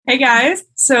Hey guys,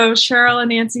 so Cheryl and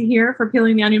Nancy here for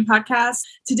Peeling the Onion podcast.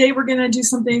 Today we're going to do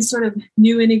something sort of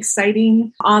new and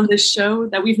exciting on this show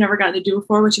that we've never gotten to do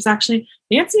before, which is actually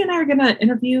Nancy and I are going to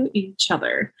interview each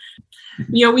other.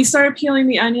 We started Peeling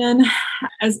the Onion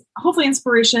as hopefully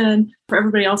inspiration for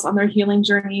everybody else on their healing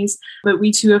journeys, but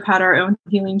we too have had our own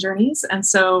healing journeys. And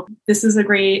so this is a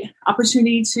great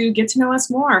opportunity to get to know us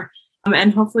more.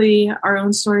 And hopefully our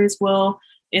own stories will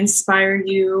inspire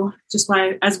you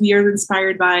as we are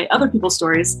inspired by other people's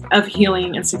stories of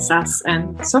healing and success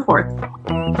and so forth.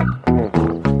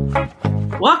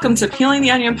 Welcome to Peeling the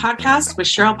Onion podcast with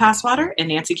Cheryl Passwater and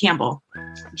Nancy Campbell.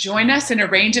 Join us in a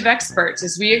range of experts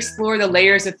as we explore the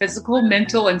layers of physical,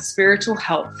 mental, and spiritual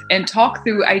health and talk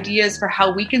through ideas for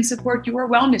how we can support your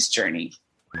wellness journey.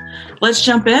 Let's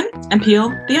jump in and peel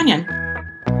the onion.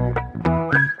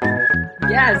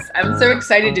 Yes, I'm so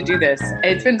excited to do this.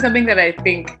 It's been something that I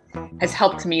think has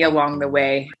helped me along the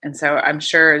way. And so I'm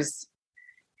sure as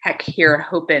heck here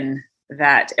hoping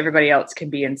that everybody else can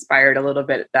be inspired a little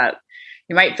bit, that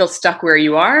you might feel stuck where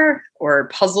you are or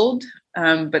puzzled,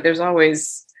 but there's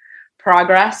always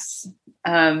progress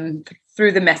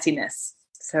through the messiness.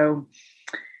 So,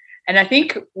 and I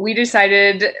think we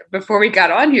decided before we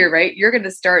got on here, right, you're going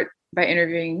to start by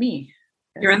interviewing me.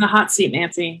 You're in the hot seat,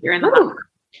 Nancy. You're in the hot seat.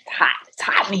 It's hot. It's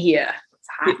hot in here. It's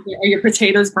hot. Are your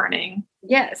potatoes burning?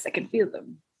 Yes, I can feel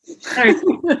them. Right.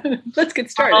 Let's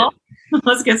get started.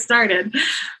 Let's get started.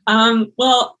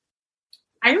 Well,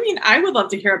 I would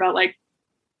love to hear about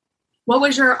what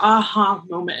was your aha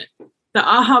moment? The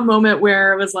aha moment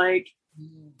where it was like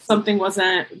something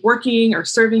wasn't working or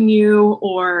serving you,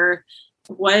 or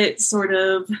what sort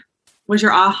of was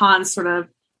your aha and sort of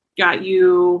got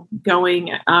you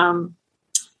going on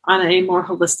a more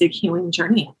holistic healing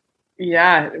journey?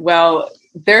 Yeah, well,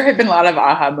 there have been a lot of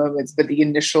aha moments, but the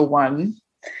initial one,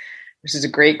 which is a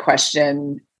great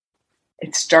question,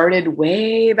 it started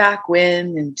way back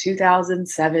when in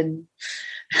 2007,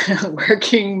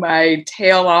 working my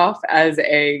tail off as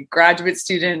a graduate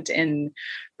student in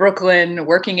Brooklyn,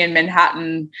 working in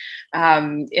Manhattan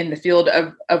in the field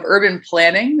of urban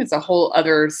planning. It's a whole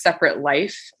other separate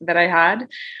life that I had.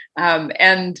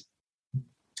 And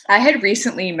I had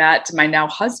recently met my now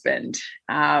husband.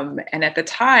 And at the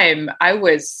time I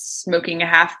was smoking a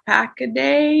half pack a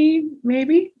day,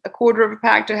 maybe a quarter of a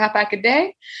pack to a half pack a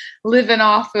day, living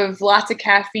off of lots of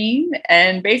caffeine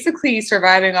and basically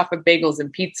surviving off of bagels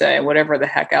and pizza and whatever the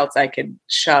heck else I could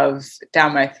shove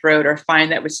down my throat or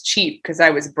find that was cheap, because I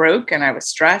was broke and I was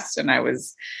stressed and I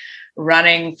was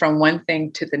running from one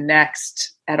thing to the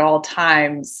next at all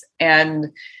times.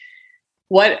 And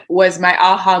what was my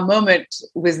aha moment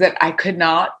was that I could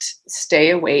not stay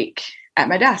awake at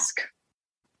my desk.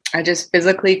 I just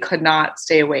physically could not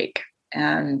stay awake.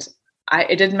 And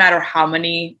it didn't matter how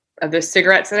many of the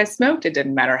cigarettes that I smoked. It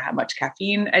didn't matter how much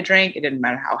caffeine I drank. It didn't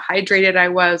matter how hydrated I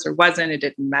was or wasn't. It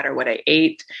didn't matter what I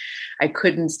ate. I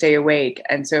couldn't stay awake.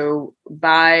 And so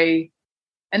and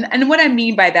what I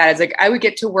mean by that is I would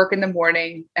get to work in the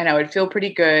morning and I would feel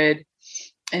pretty good.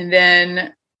 And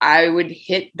then I would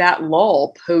hit that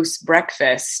lull post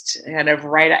breakfast and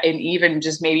even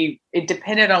just maybe it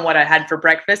depended on what I had for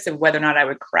breakfast and whether or not I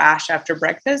would crash after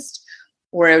breakfast,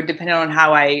 or it would depend on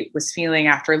how I was feeling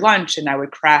after lunch, and I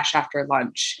would crash after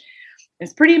lunch.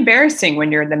 It's pretty embarrassing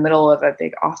when you're in the middle of a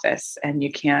big office and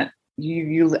you can't,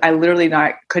 I literally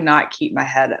could not keep my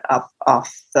head up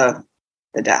off the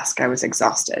desk. I was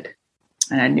exhausted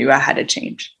and I knew I had to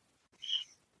change.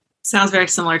 Sounds very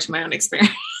similar to my own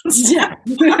experience. Yeah,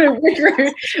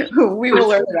 we will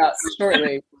learn about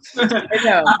shortly. I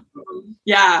know.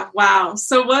 Yeah. Wow.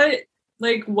 So what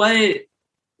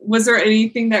was there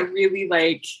anything that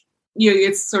really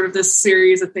it's sort of this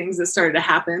series of things that started to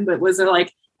happen, but was there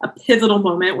like a pivotal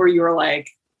moment where you were like,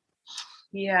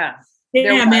 yeah,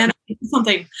 man, I did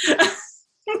something.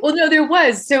 Well, no, there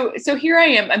was. So here I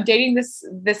am. I'm dating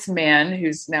this man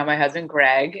who's now my husband,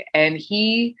 Greg, and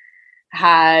he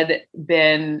had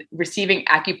been receiving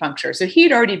acupuncture. So he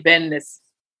had already been this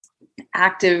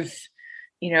active,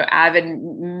 avid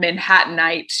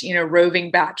Manhattanite,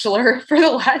 roving bachelor for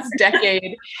the last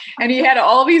decade. And he had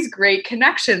all these great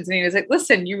connections. And he was like,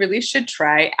 listen, you really should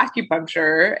try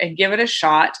acupuncture and give it a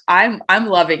shot. I'm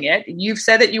loving it. You've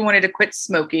said that you wanted to quit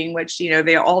smoking, which,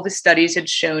 all the studies had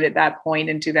shown at that point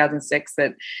in 2006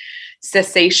 that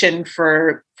cessation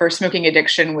for smoking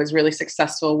addiction was really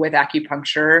successful with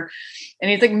acupuncture. And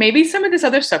he's like, maybe some of this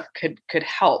other stuff could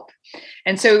help.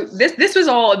 And so this was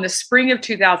all in the spring of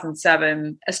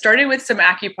 2007. I started with some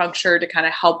acupuncture to kind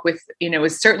of help with, it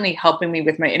was certainly helping me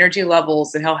with my energy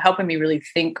levels and helping me really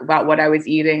think about what I was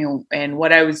eating and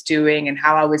what I was doing and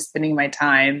how I was spending my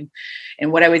time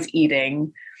and what I was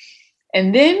eating.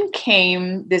 And then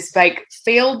came this like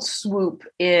failed swoop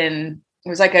in. It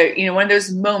was like one of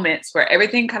those moments where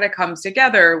everything kind of comes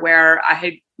together, where I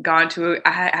had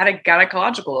had a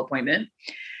gynecological appointment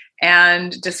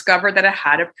and discovered that I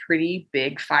had a pretty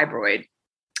big fibroid.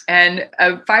 And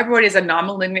a fibroid is a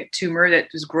non-malignant tumor that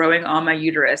was growing on my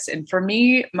uterus. And for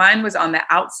me, mine was on the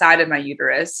outside of my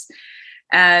uterus.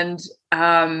 And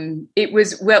it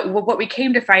was, what we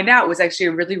came to find out was actually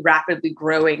a really rapidly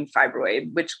growing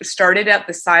fibroid, which started at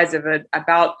the size of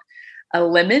about a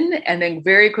lemon and then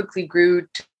very quickly grew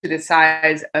to the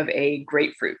size of a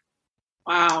grapefruit.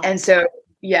 Wow. And so,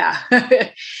 yeah.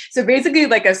 So basically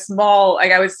like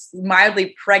I was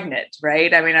mildly pregnant,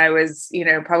 right? I mean, I was,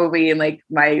 probably in like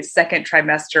my second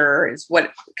trimester is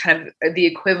what kind of the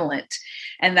equivalent.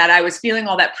 And that I was feeling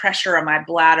all that pressure on my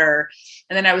bladder.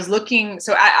 And then I was looking,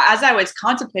 so as I was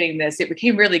contemplating this, it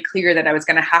became really clear that I was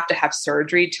going to have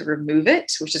surgery to remove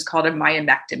it, which is called a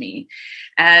myomectomy.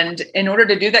 And in order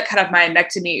to do that kind of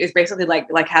myomectomy, it was basically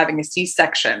like having a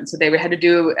C-section. So they had to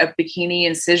do a bikini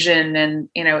incision, and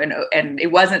and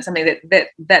it wasn't something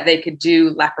that they could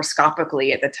do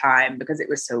laparoscopically at the time because it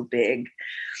was so big.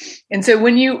 And so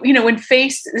when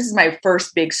this is my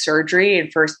first big surgery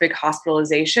and first big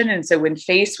hospitalization. And so when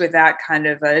faced with that kind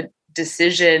of a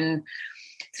decision,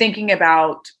 thinking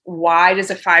about why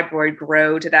does a fibroid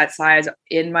grow to that size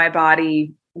in my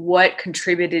body? What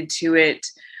contributed to it?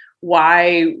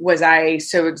 Why was I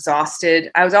so exhausted?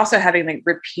 I was also having like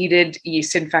repeated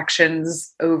yeast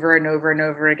infections over and over and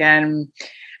over again,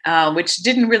 which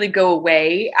didn't really go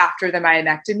away after the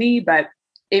myomectomy, but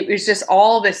it was just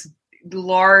all this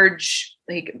large,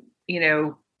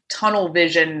 tunnel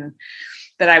vision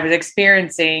that I was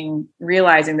experiencing,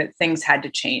 realizing that things had to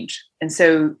change. And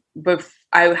so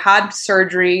I had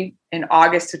surgery in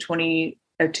August of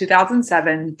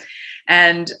 2007,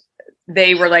 and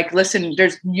they were like, listen,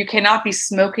 you cannot be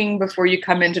smoking before you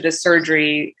come into the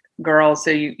surgery, girl.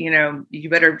 So you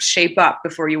better shape up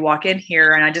before you walk in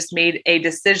here. And I just made a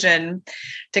decision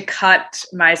to cut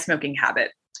my smoking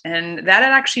habit. And that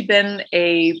had actually been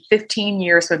a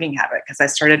 15-year smoking habit because I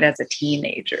started as a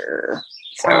teenager.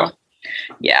 So,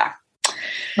 yeah.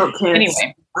 Okay.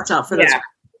 Anyway, watch out for those.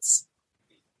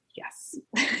 Yes.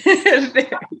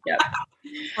 Yeah.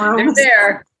 They're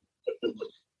there.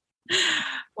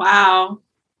 Wow.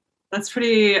 That's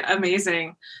pretty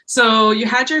amazing. So you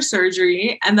had your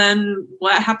surgery, and then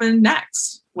what happened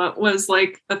next? What was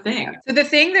like the thing? So the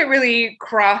thing that really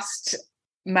crossed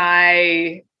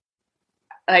things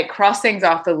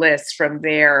off the list from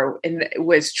there, and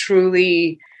was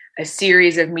truly a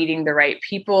series of meeting the right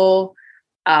people,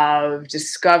 of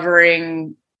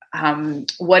discovering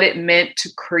what it meant to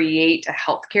create a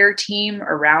healthcare team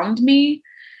around me.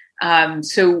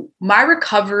 So my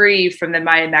recovery from the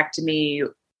myomectomy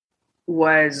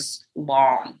was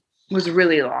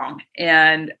really long.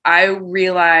 And I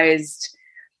realized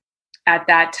at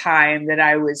that time that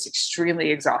I was extremely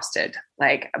exhausted.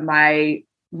 Like my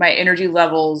energy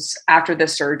levels after the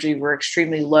surgery were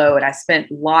extremely low, and I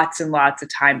spent lots and lots of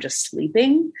time just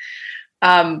sleeping.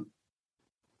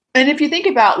 And if you think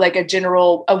about like a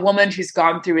woman who's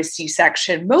gone through a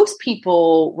C-section, most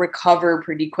people recover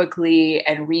pretty quickly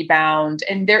and rebound.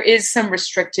 And there is some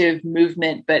restrictive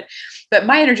movement, but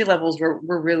my energy levels were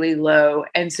really low.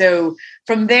 And so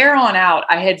from there on out,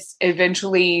 I had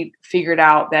eventually figured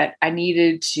out that I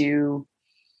needed to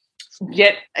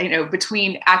get,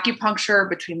 between acupuncture,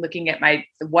 between looking at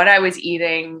what I was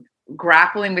eating,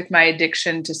 grappling with my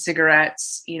addiction to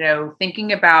cigarettes,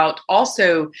 thinking about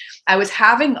also, I was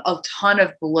having a ton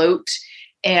of bloat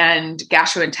and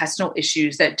gastrointestinal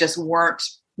issues that just weren't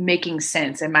making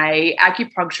sense. And my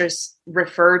acupuncturist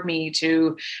referred me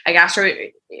to a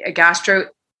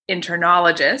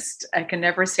gastroenterologist. I can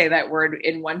never say that word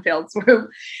in one fell swoop,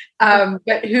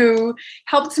 but who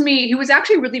helped me, who was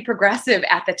actually really progressive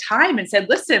at the time, and said,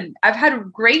 listen, I've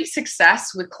had great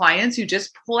success with clients who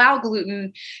just pull out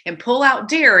gluten and pull out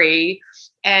dairy.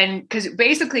 And because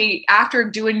basically after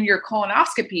doing your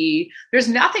colonoscopy, there's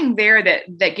nothing there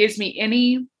that gives me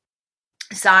any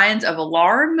signs of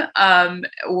alarm, and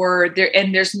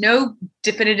there's no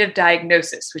definitive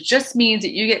diagnosis, which just means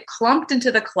that you get clumped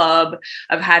into the club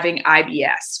of having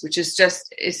IBS, which is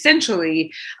just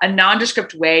essentially a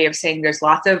nondescript way of saying there's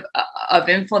lots of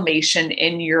inflammation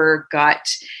in your gut,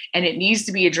 and it needs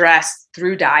to be addressed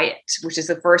through diet, which is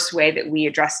the first way that we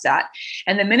address that.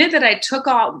 And the minute that I took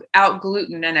out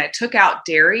gluten and I took out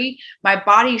dairy, my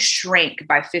body shrank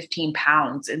by 15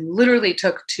 pounds and literally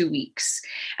took 2 weeks.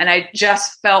 And I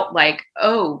just felt like,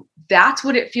 oh, that's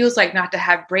what it feels like not to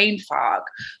have brain fog.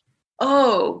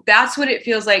 Oh, that's what it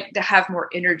feels like to have more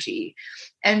energy.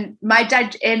 And my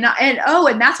dad, and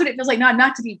that's what it feels like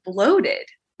not to be bloated.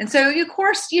 And so, of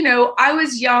course, I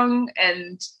was young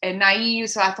and naive.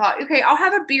 So I thought, okay, I'll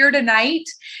have a beer tonight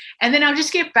and then I'll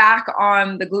just get back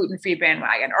on the gluten-free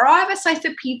bandwagon, or I'll have a slice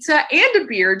of pizza and a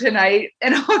beer tonight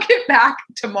and I'll get back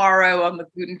tomorrow on the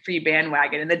gluten-free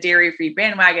bandwagon and the dairy-free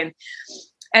bandwagon.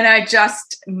 And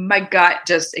my gut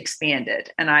just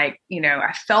expanded and I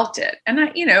felt it. And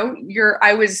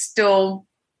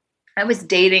I was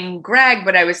dating Greg,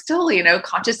 but I was still,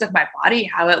 conscious of my body,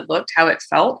 how it looked, how it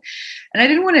felt. And I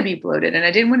didn't want to be bloated and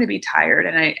I didn't want to be tired.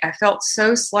 And I felt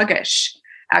so sluggish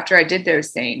after I did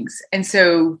those things. And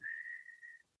so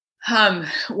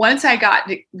once I got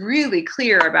really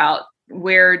clear about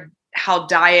how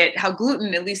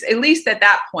gluten, at least at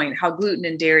that point, how gluten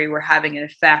and dairy were having an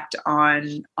effect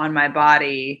on my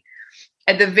body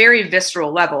at the very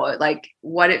visceral level, like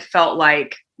what it felt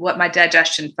like, what my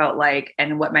digestion felt like,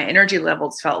 and what my energy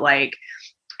levels felt like,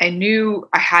 I knew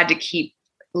I had to keep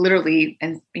literally,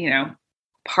 and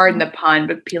pardon the pun,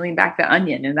 but peeling back the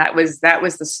onion. And that was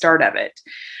the start of it.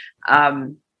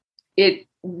 It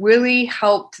really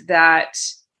helped that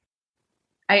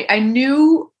I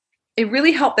knew it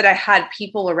really helped that I had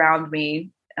people around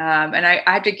me. And I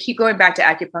have to keep going back to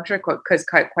acupuncture because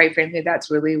quite frankly,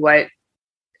 that's really what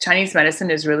Chinese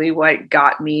medicine is really what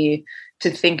got me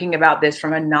to thinking about this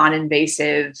from a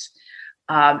non-invasive,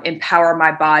 empower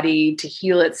my body to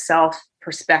heal itself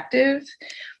perspective.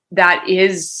 That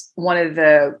is one of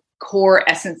the core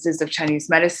essences of Chinese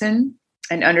medicine,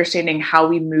 and understanding how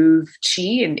we move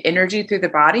qi and energy through the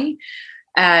body.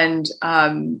 And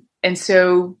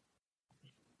so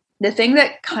the thing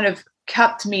that kind of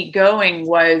kept me going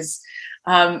was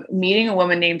meeting a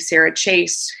woman named Sarah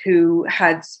Chase,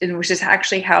 which is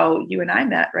actually how you and I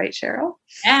met, right, Cheryl?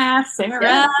 Yeah, Sarah.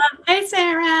 Yeah. Hey,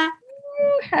 Sarah.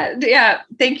 Yeah.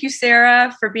 Thank you,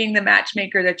 Sarah, for being the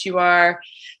matchmaker that you are.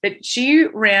 That she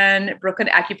ran Brooklyn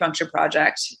Acupuncture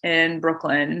Project in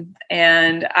Brooklyn.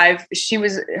 And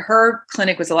her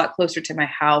clinic was a lot closer to my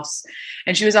house.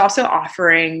 And she was also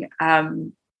offering,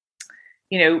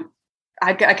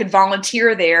 I could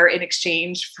volunteer there in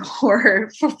exchange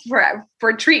for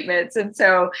treatments. And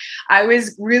so I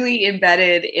was really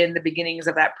embedded in the beginnings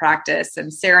of that practice.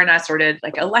 And Sarah and I started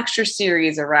like a lecture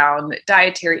series around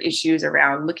dietary issues,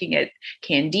 around looking at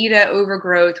candida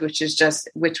overgrowth, which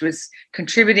was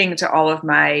contributing to all of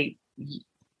my,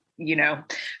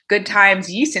 good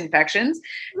times yeast infections.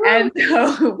 Woo! And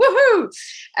so, woohoo!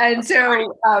 And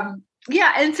so,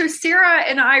 and so Sarah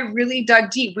and I really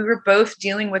dug deep. We were both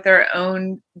dealing with our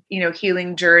own,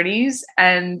 healing journeys,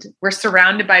 and we're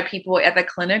surrounded by people at the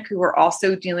clinic who were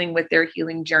also dealing with their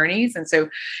healing journeys. And so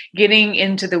getting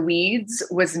into the weeds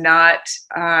was not,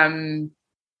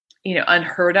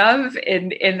 unheard of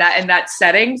in that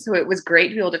setting. So it was great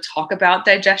to be able to talk about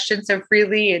digestion so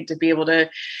freely, and to be able to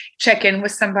check in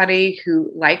with somebody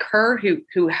who, like her,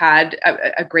 who had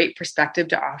a great perspective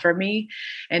to offer me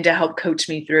and to help coach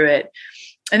me through it.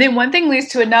 And then one thing leads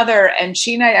to another. And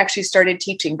she and I actually started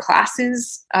teaching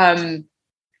classes from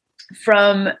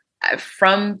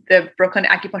the Brooklyn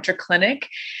Acupuncture Clinic.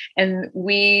 And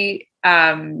we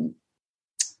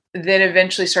then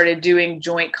eventually started doing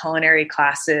joint culinary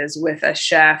classes with a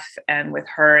chef and with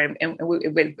her and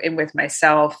with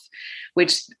myself,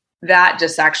 which that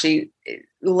just actually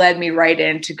led me right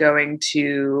into going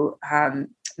to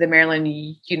the Maryland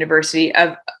University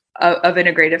of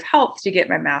Integrative Health to get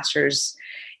my master's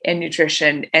in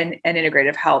nutrition and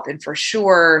integrative health. And for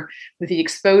sure, with the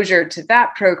exposure to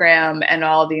that program and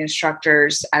all the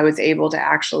instructors, I was able to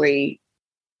actually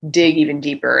dig even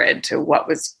deeper into what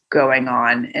was going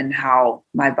on and how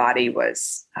my body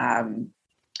was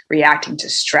reacting to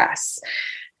stress.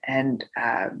 And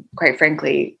quite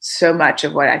frankly, so much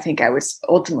of what I think I was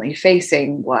ultimately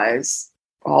facing was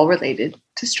all related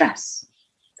to stress.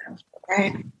 So.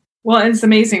 Right. Well, it's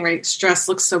amazing, right? Stress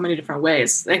looks so many different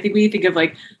ways. I think we think of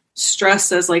like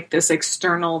stress as like this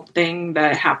external thing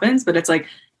that happens, but it's like,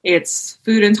 it's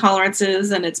food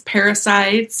intolerances and it's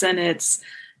parasites and it's,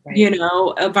 Right.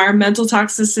 Environmental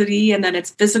toxicity, and then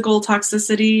it's physical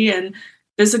toxicity and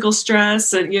physical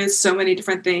stress, and so many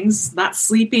different things. Not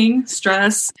sleeping,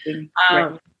 stress.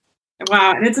 Right.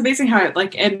 Wow, and it's amazing how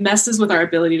it messes with our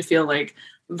ability to feel like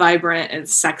vibrant and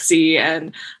sexy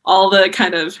and all the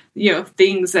kind of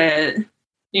things that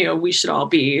we should all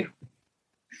be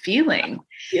feeling.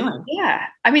 Yeah.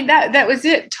 I mean, that was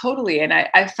it totally. And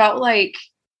I felt like,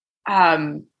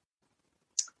 I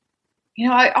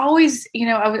was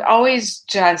always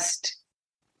just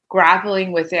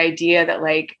grappling with the idea that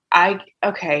like, I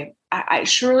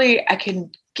surely I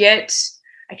can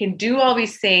do all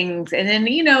these things. And then,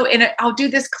 I'll do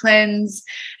this cleanse,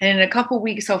 and in a couple of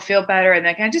weeks I'll feel better. And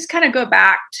I can just kind of go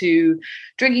back to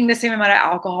drinking the same amount of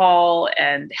alcohol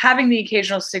and having the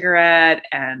occasional cigarette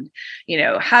and,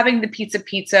 having the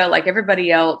pizza like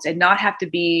everybody else, and not have to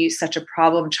be such a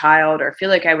problem child or feel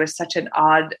like I was such an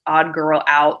odd girl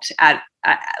out at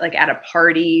a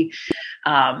party,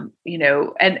 and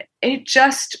it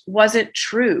just wasn't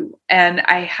true. And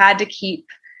I had to keep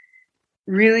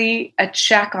really a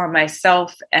check on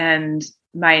myself and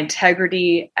my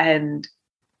integrity and,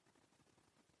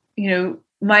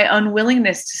 my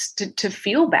unwillingness to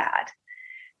feel bad.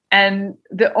 And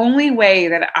the only way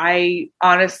that I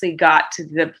honestly got to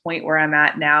the point where I'm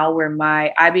at now, where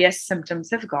my IBS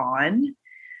symptoms have gone,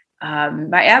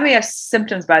 my IBS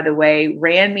symptoms, by the way,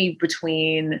 ran me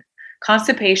between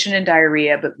constipation and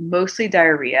diarrhea, but mostly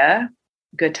diarrhea.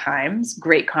 Good times,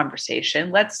 great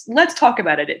conversation. Let's talk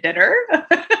about it at dinner.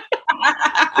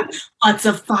 Lots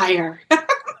of fire.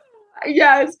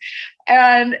 Yes.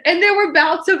 And there were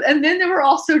bouts of, and then there were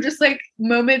also just like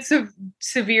moments of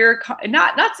severe,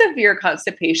 not severe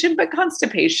constipation, but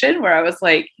constipation where I was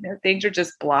like, things are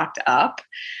just blocked up.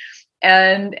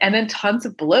 And then tons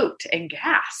of bloat and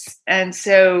gas. And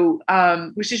so,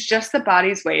 which is just the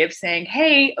body's way of saying,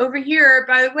 hey, over here,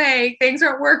 by the way, things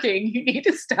aren't working. You need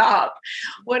to stop.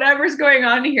 Whatever's going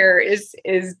on here is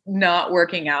not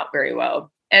working out very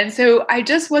well. And so I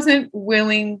just wasn't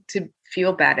willing to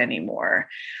feel bad anymore.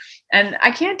 And I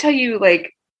can't tell you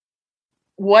like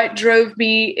what drove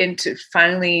me into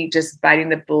finally just biting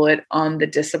the bullet on the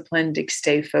discipline to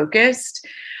stay focused.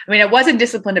 I mean, I wasn't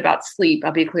disciplined about sleep.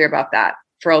 I'll be clear about that.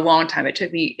 For a long time, it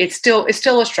took me. It's still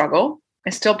a struggle.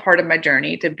 It's still part of my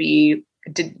journey to be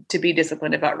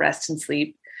disciplined about rest and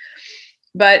sleep.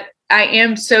 But I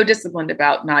am so disciplined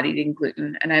about not eating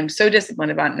gluten, and I'm so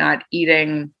disciplined about not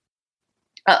eating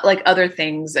like other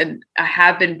things. And I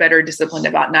have been better disciplined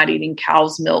about not eating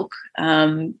cow's milk,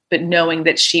 but knowing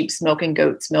that sheep's milk and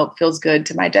goat's milk feels good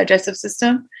to my digestive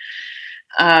system.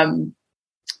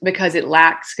 Because it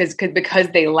lacks, because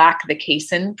they lack the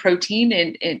casein protein,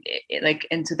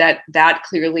 and so that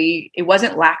clearly it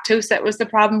wasn't lactose that was the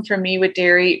problem for me with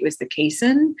dairy. It was the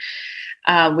casein,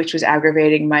 which was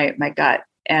aggravating my gut.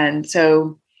 And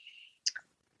so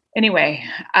anyway,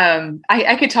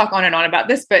 I could talk on and on about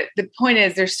this, but the point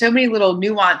is there's so many little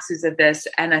nuances of this.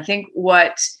 And I think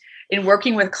in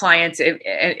working with clients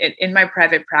in my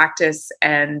private practice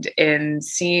and in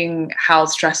seeing how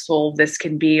stressful this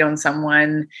can be on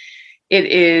someone, it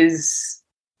is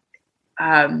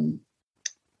finding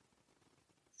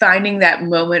that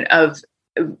moment of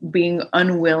being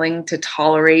unwilling to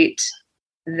tolerate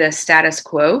the status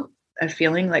quo of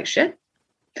feeling like shit,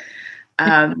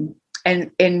 and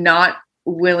not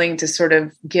willing to sort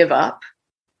of give up,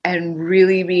 and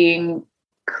really being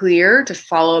clear to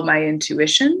follow my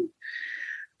intuition.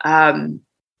 And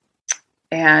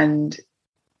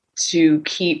to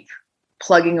keep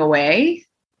plugging away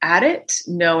at it,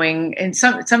 knowing, and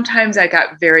sometimes I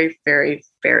got very, very,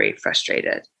 very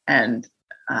frustrated, and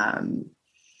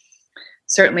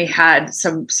certainly had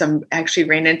some actually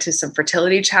ran into some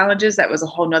fertility challenges. That was a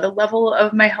whole nother level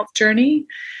of my health journey,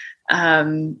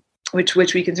 which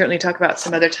we can certainly talk about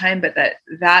some other time, but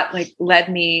that like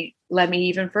led me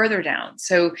even further down.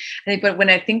 So I think, but when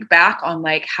I think back on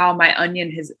like how my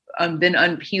onion has been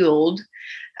unpeeled,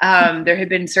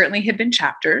 there certainly have been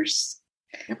chapters,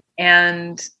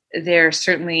 and there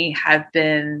certainly have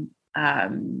been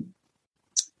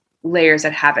layers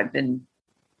that haven't been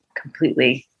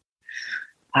completely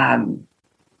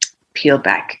peeled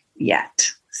back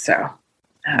yet. So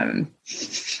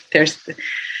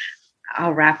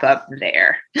I'll wrap up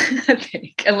there. I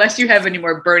think, unless you have any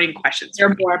more burning questions.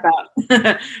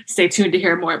 Stay tuned to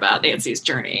hear more about Nancy's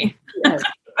journey. Yes.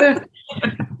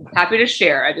 Happy to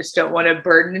share. I just don't want to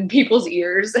burden people's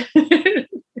ears. So,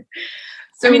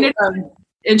 I mean, it's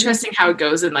interesting how it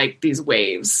goes in like these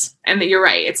waves, and that you're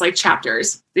right. It's like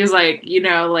chapters. These like,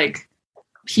 like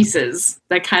pieces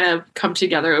that kind of come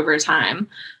together over time,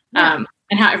 and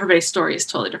how everybody's story is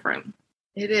totally different.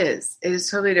 It is. It is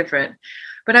totally different.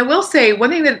 But I will say one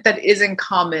thing that is in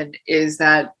common is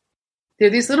that there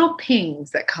are these little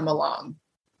pings that come along,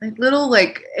 like little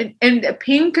and a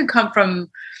ping can come from,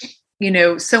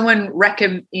 someone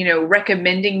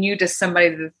recommending you to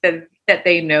somebody that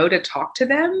they know to talk to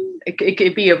them. It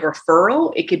could be a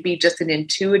referral. It could be just an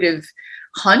intuitive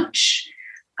hunch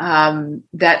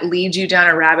that leads you down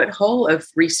a rabbit hole of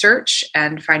research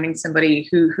and finding somebody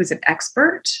who's an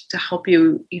expert to help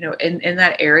you, in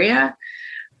that area.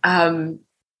 And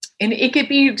it could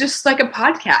be just like a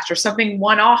podcast or something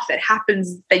one-off that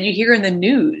happens that you hear in the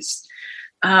news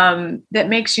that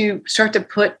makes you start to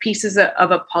put pieces of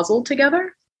a puzzle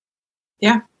together.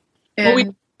 Yeah.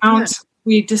 And,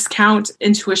 we discount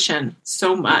intuition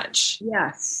so much.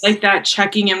 Yes. Like that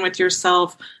checking in with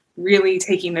yourself, really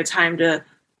taking the time to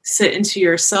sit into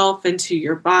yourself, into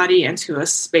your body, into a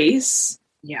space.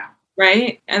 Yeah.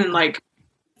 Right. And like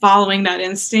following that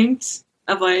instinct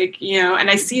of and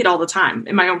I see it all the time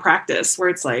in my own practice where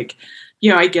it's like,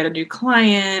 I get a new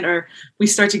client or we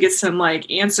start to get some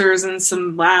answers and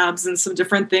some labs and some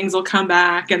different things will come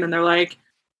back. And then they're like,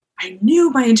 I knew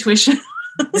my intuition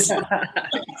was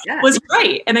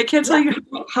right. And I can't tell you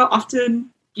how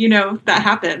often, that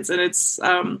happens. And it's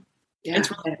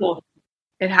really cool.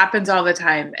 It happens all the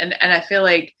time. And I feel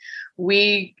like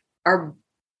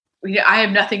I have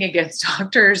nothing against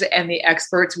doctors and the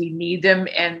experts. We need them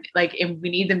and we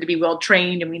need them to be well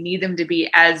trained and we need them to be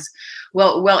as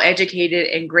well educated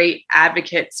and great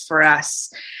advocates for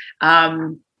us.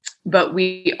 But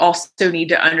we also need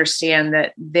to understand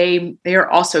that they are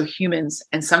also humans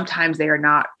and sometimes they are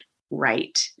not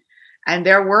right. And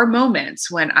there were moments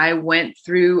when I went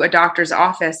through a doctor's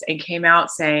office and came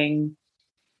out saying,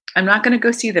 I'm not going to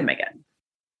go see them again.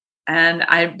 And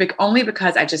only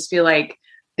because I just feel like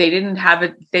they didn't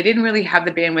really have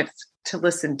the bandwidth to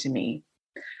listen to me.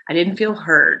 I didn't feel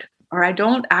heard, or I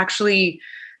don't actually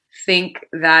think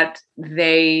that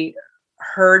they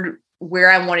heard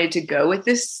where I wanted to go with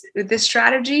this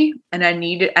strategy. And I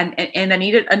needed, and I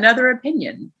needed another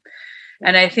opinion.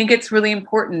 And I think it's really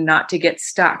important not to get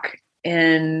stuck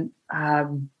in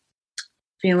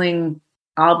feeling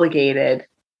obligated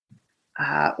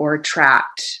or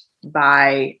trapped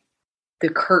by the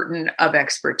curtain of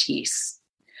expertise.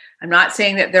 I'm not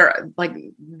saying that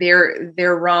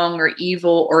they're wrong or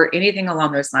evil or anything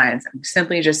along those lines. I'm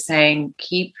simply just saying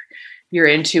keep your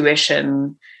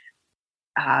intuition,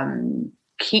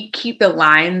 keep the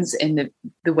lines and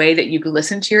the way that you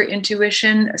listen to your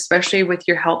intuition, especially with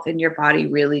your health and your body,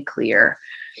 really clear,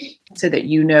 so that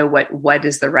you know what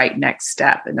is the right next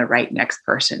step and the right next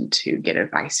person to get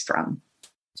advice from.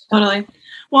 Totally.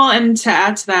 Well, and to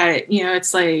add to that,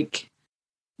 it's like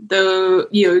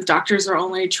doctors are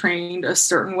only trained a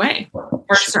certain way or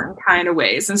a certain kind of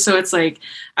ways. And so it's like,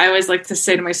 I always like to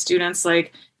say to my students,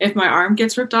 if my arm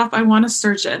gets ripped off, I want a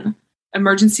surgeon.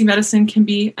 Emergency medicine can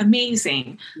be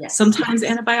amazing. Yes. Sometimes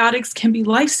antibiotics can be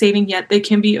life-saving, yet they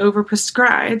can be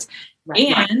overprescribed. Right.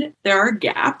 And there are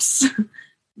gaps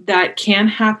that can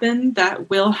happen, that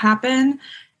will happen.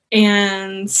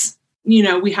 And,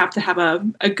 we have to have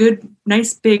a good,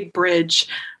 nice big bridge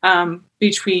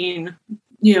between,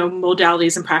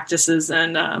 modalities and practices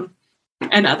and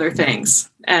other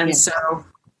things. And so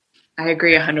I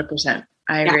agree 100%.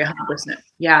 I agree 100%.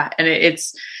 Yeah. And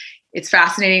it's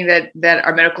fascinating that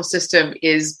our medical system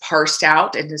is parsed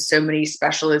out into so many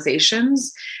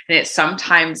specializations, and it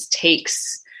sometimes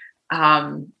takes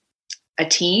a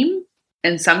team,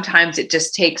 and sometimes it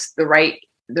just takes the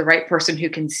right person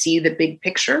who can see the big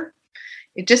picture.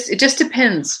 It just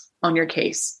depends on your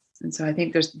case. And so I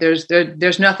think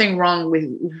there's nothing wrong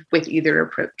with either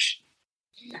approach,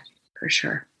 for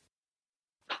sure.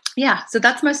 Yeah. So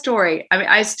that's my story. I mean,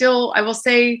 I will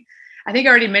say, I think I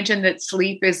already mentioned that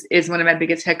sleep is one of my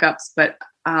biggest hiccups, but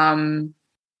I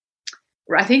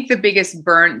think the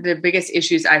biggest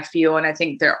issues I feel, and I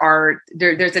think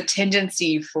there's a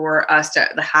tendency for us to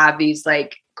have these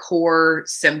core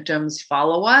symptoms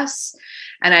follow us.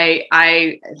 And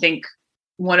I think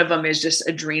one of them is just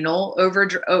adrenal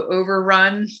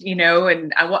overrun,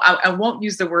 and I won't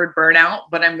use the word burnout,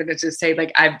 but I'm going to just say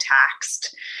I'm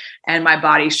taxed. And my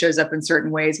body shows up in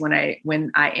certain ways when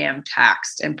I am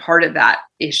taxed. And part of that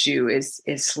issue is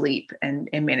sleep and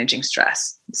managing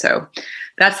stress. So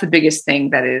that's the biggest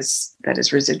thing that is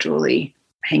residually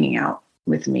hanging out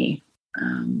with me,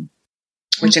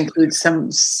 which includes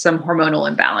some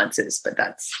hormonal imbalances, but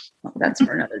that's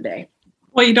for another day.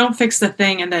 Well, you don't fix the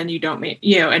thing and then you don't,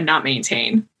 and not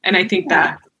maintain. And I think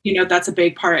that, that's a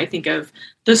big part, I think, of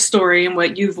the story and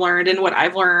what you've learned and what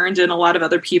I've learned and a lot of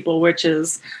other people, which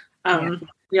is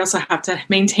we also have to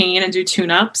maintain and do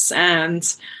tune-ups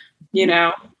and,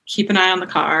 keep an eye on the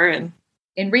car and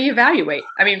reevaluate.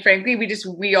 I mean, frankly,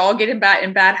 we all get in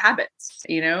bad habits,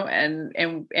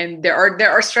 and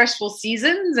there are stressful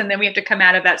seasons, and then we have to come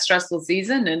out of that stressful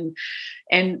season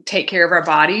and take care of our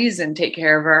bodies and take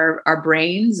care of our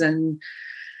brains and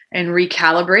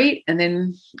recalibrate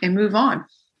and move on.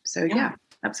 So yeah,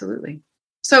 absolutely.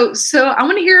 So I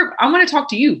want to talk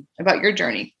to you about your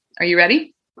journey. Are you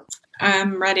ready?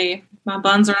 I'm ready. My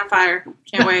buns are on fire.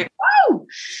 Can't wait. Oh,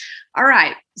 all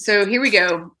right. So here we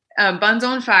go. Buns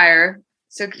on fire.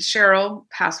 So Cheryl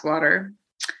Passwater,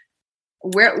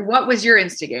 what was your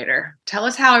instigator? Tell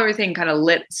us how everything kind of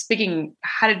lit.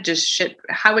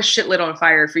 How was shit lit on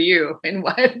fire for you, and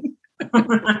what?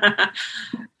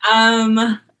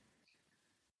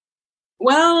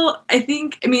 Well, I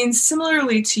mean,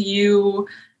 similarly to you,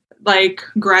 like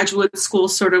graduate school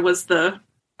sort of was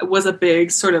a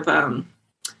big sort of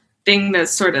thing that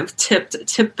sort of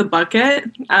tipped the bucket.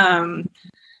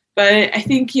 But I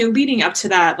think, leading up to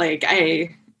that, like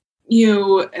I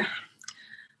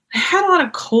had a lot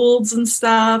of colds and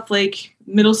stuff, like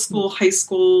middle school, high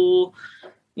school,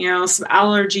 some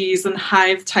allergies and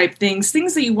hive type things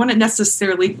that you wouldn't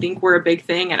necessarily think were a big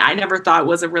thing. And I never thought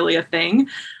was really a thing.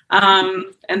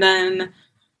 And then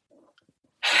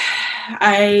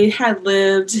I had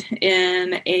lived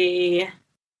in a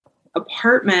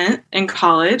apartment in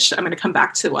college. I'm going to come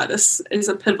back to why this is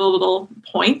a pivotal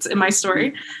point in my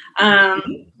story.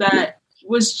 That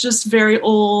was just very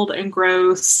old and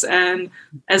gross and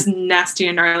as nasty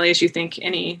and gnarly as you think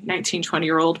any 19,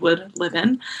 20-year-old would live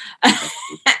in.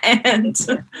 And,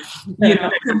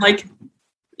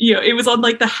 it was on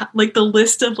the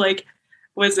list of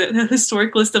was it a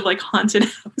historic list of haunted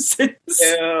houses?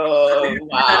 Oh,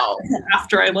 wow.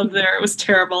 After I lived there, it was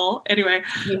terrible. Anyway.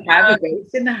 You have a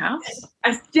ghost in the house?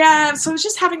 Yeah. So I was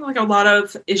just having a lot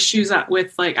of issues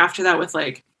with after that with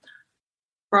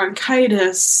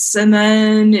bronchitis and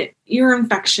then ear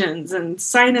infections and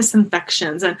sinus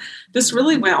infections. And this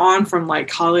really went on from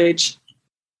college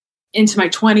into my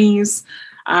 20s.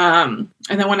 And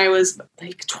then when I was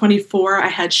 24, I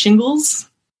had shingles.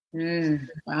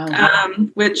 Wow.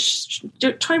 Which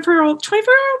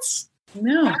 24-year-olds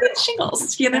no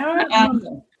shingles,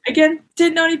 again,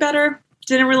 didn't know any better,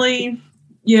 didn't really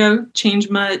change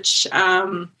much,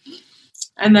 and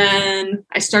then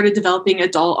I started developing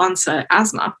adult onset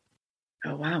asthma.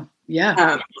 Oh wow.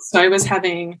 Yeah. So I was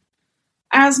having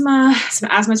some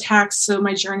asthma attacks, so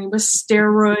my journey was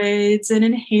steroids and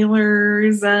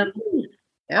inhalers and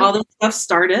all this stuff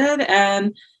started.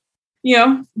 And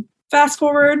fast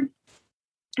forward,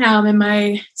 in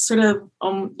my sort of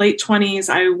late 20s,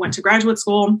 I went to graduate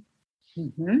school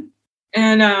and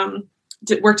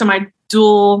worked on my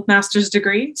dual master's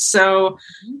degree. So,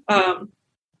 I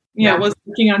was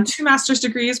working on 2 master's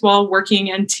degrees while working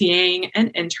and TAing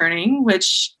and interning,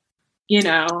 which,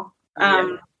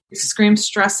 screams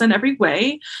stress in every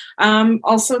way.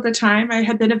 Also at the time I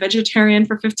had been a vegetarian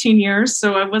for 15 years.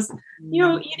 So I was,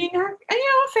 eating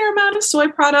a fair amount of soy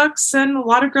products and a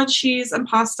lot of grilled cheese and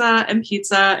pasta and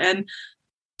pizza and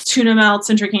tuna melts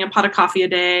and drinking a pot of coffee a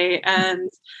day and,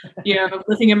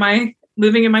 living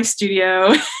in my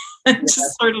studio and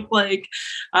just sort of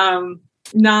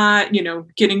not,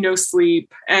 getting no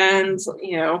sleep and,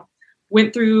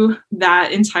 went through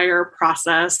that entire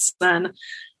process. And,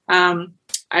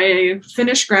 I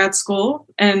finished grad school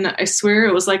and I swear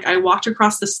it was I walked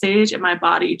across the stage and my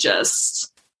body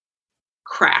just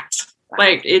cracked.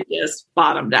 It just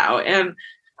bottomed out. And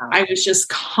I was just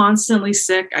constantly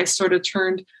sick. I sort of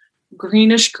turned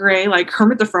greenish gray, like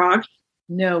Kermit the Frog.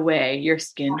 No way. Your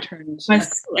skin turned.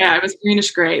 Yeah, it was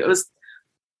greenish gray. It was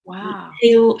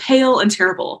pale and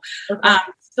terrible. Okay.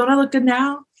 Don't I look good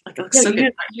now? I look so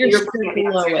good. You're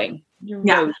glowing. You're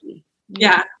rosy.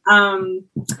 Yeah.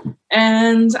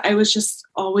 And I was just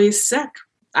always sick.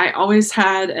 I always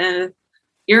had an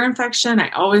ear infection. I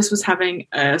always was having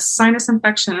a sinus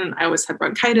infection. I always had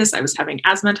bronchitis. I was having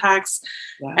asthma attacks.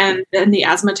 Wow. And then the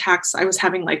asthma attacks, I was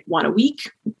having one a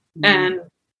week and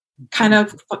kind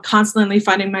of constantly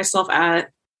finding myself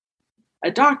at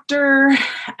a doctor,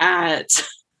 at,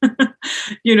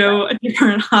 a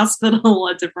different hospital,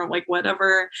 a different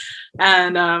whatever.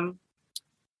 And,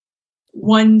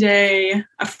 one day,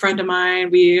 a friend of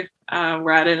mine, we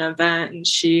were at an event and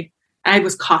I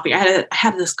was coughing. I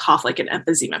had this cough like an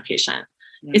emphysema patient.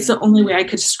 Mm-hmm. It's the only way I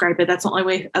could describe it. That's the only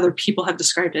way other people have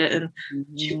described it. And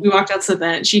we walked out to the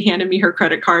event. She handed me her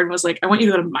credit card and was like, I want you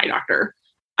to go to my doctor.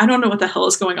 I don't know what the hell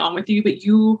is going on with you, but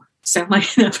you sound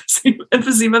like an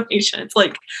emphysema patient.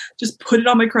 It's just put it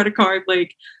on my credit card.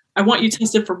 I want you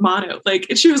tested for mono. Like,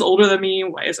 and she was older than me,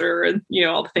 wiser, and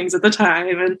all the things at the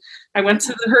time. And I went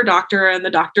to her doctor, and the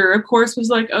doctor, of course, was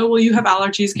like, "Oh, well, you have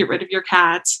allergies. Get rid of your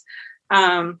cat.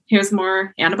 Here's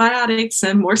more antibiotics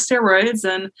and more steroids,"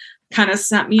 and kind of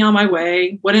sent me on my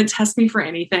way. Wouldn't test me for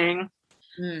anything.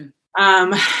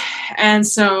 And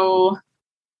so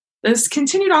this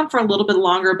continued on for a little bit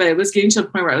longer, but it was getting to a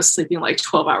point where I was sleeping like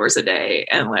 12 hours a day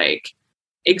and like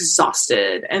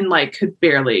exhausted and like could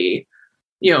barely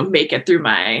make it through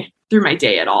my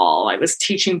day at all. I was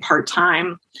teaching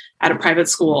part-time at a private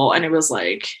school, and it was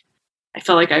like, I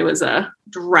felt like I was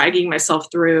dragging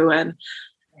myself through. And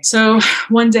so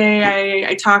one day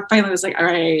I finally was like, all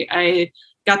right, I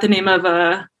got the name of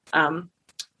a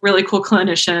really cool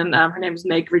clinician. Her name is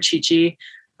Meg Richichi.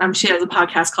 She has a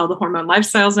podcast called The Hormone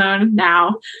Lifestyle Zone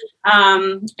now,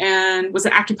 and was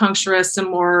an acupuncturist and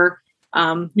more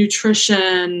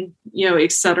nutrition,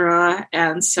 et cetera.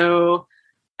 And so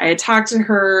I had talked to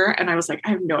her, and I was like, I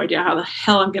have no idea how the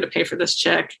hell I'm going to pay for this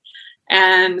chick.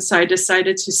 And so I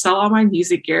decided to sell all my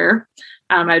music gear.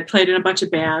 I'd played in a bunch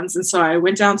of bands. And so I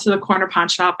went down to the corner pawn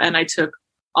shop, and I took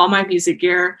all my music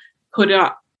gear, put it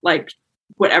up, like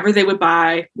whatever they would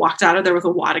buy, walked out of there with a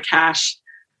wad of cash,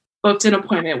 booked an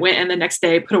appointment, went in the next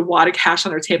day, put a wad of cash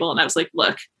on their table. And I was like,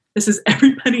 look, this is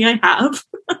every penny I have.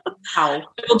 Wow. I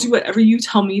will do whatever you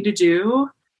tell me to do.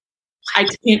 I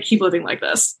can't keep living like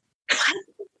this.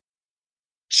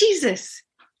 Jesus.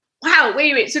 Wow.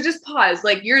 Wait. So just pause.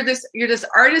 Like you're this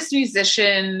artist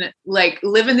musician, like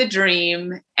living the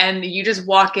dream, and you just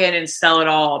walk in and sell it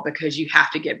all because you have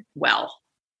to get well.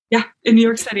 Yeah. In New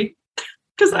York City.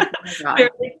 Because I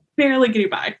barely getting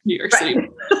by New York City.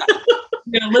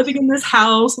 Living in this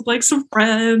house with like some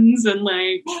friends and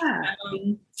like,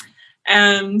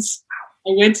 and I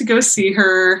went to go see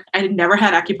her. I had never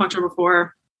had acupuncture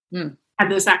before. Had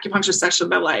this acupuncture session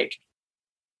that like,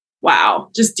 wow,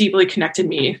 just deeply connected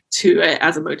me to it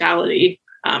as a modality.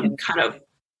 Kind of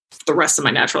the rest of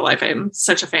my natural life. I'm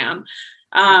such a fan.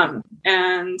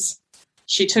 And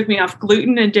she took me off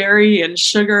gluten and dairy and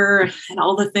sugar and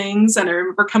all the things. And I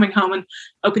remember coming home and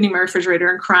opening my refrigerator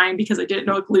and crying because I didn't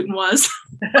know what gluten was.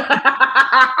 And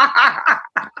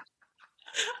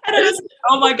I was like,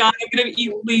 oh my God, I'm going to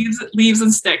eat leaves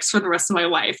and sticks for the rest of my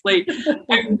life. Like,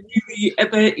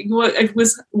 it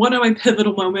was one of my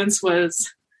pivotal moments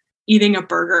was eating a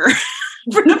burger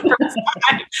for the first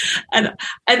time. And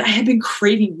I had been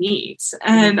craving meat.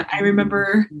 And I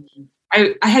remember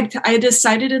I had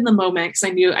decided in the moment, because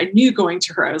I knew going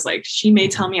to her, I was like, she may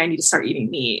tell me I need to start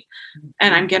eating meat,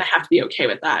 and I'm going to have to be okay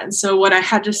with that. And so what I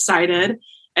had decided,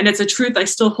 and it's a truth I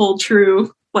still hold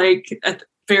true, like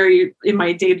in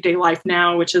my day-to-day life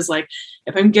now, which is like,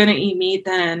 if I'm going to eat meat,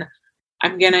 then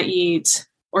I'm going to eat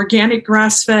organic,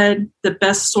 grass-fed, the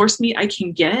best source meat I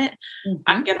can get.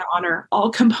 I'm going to honor all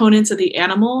components of the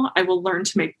animal. I will learn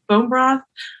to make bone broth.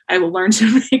 I will learn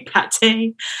to make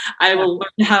pate. I will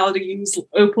learn how to use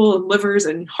opal and livers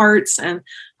and hearts, and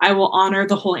I will honor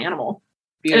the whole animal.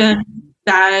 And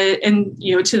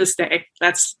to this day,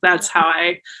 that's how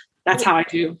I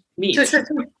do meat.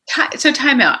 So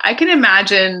time out. I can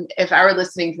imagine if I were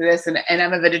listening to this and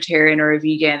I'm a vegetarian or a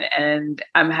vegan and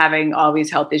I'm having all these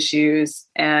health issues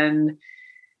and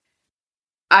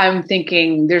I'm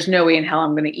thinking there's no way in hell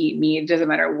I'm going to eat meat. It doesn't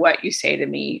matter what you say to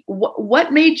me.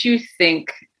 What made you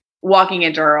think walking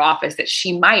into her office that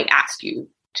she might ask you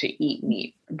to eat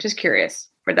meat? I'm just curious.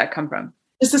 Where'd that come from?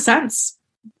 Just a sense.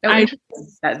 That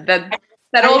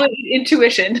old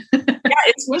intuition. Yeah,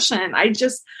 intuition.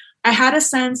 I had a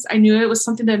sense. I knew it was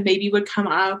something that maybe would come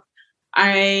up.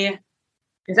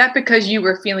 Is that because you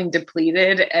were feeling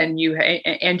depleted and you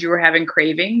were having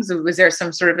cravings? Was there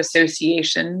some sort of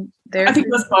association there? I think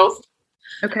it was both.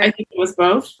 Okay. I think it was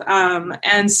both.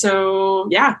 And so,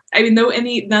 yeah, I mean,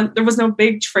 there was no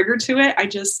big trigger to it. I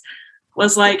just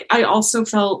was like, I also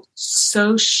felt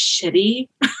so shitty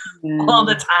all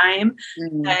the time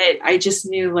that I just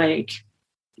knew like,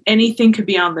 anything could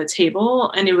be on the table,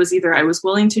 and it was either I was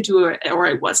willing to do it or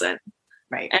I wasn't.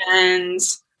 Right. And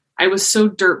I was so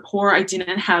dirt poor. I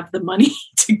didn't have the money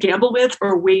to gamble with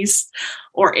or waste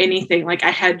or anything. Like I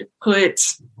had put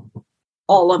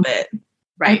all of it,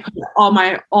 right? All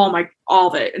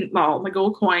of it and all my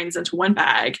gold coins into one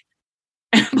bag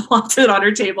and plopped it on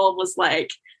her table and was like,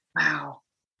 wow,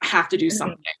 I have to do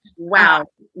something. Wow.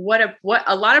 What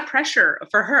a lot of pressure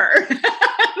for her.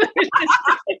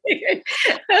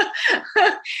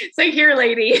 It's like, here,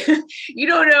 lady, you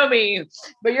don't know me,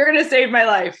 but you're going to save my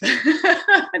life.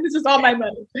 This is all my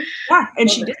money. Yeah. And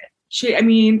she did.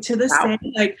 To this day,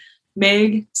 like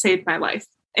Meg saved my life.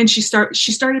 and she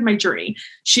started my journey.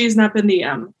 She has not been the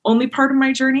only part of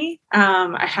my journey.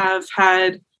 I have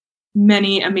had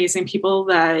many amazing people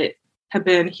that have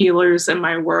been healers in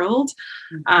my world.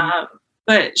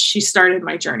 But she started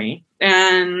my journey,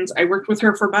 and I worked with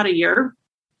her for about a year,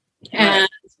 and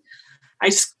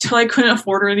till I couldn't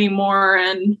afford her anymore,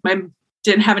 and I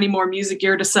didn't have any more music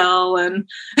gear to sell, and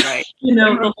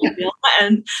the whole deal.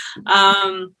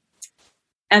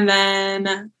 And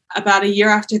then about a year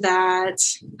after that,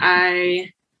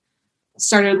 I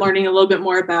started learning a little bit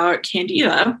more about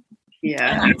Candida.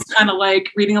 Yeah, and it's kind of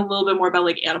like reading a little bit more about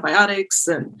like antibiotics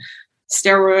and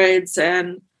steroids,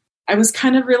 and I was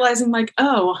kind of realizing like,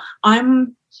 oh,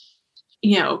 I'm,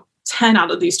 10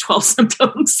 out of these 12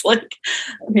 symptoms. Like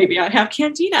maybe I have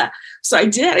Candida. So I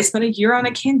did. I spent a year on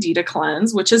a Candida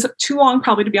cleanse, which is too long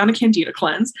probably to be on a Candida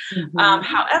cleanse.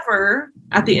 However,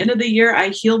 at the end of the year, I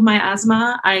healed my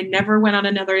asthma. I never went on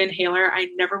another inhaler. I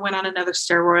never went on another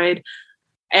steroid.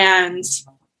 And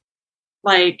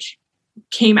like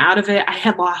came out of it. I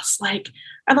lost like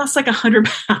 100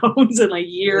 pounds in a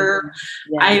year.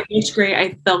 Yeah. I looked great.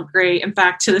 I felt great. In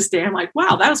fact, to this day, I'm like,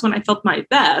 wow, that was when I felt my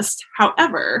best.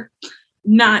 However,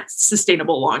 not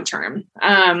sustainable long-term.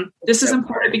 This is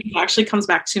important because it actually comes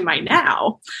back to my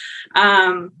now.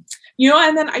 And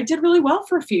then I did really well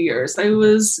for a few years. I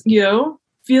was,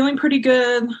 feeling pretty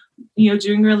good,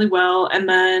 doing really well. And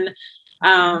then,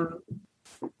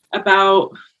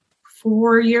 about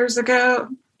 4 years ago,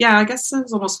 yeah, I guess it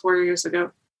was almost 4 years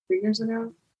ago, 3 years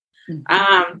ago.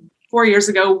 4 years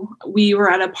ago, we were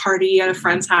at a party at a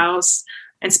friend's house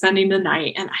and spending the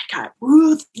night, and I got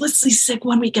ruthlessly sick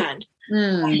one weekend.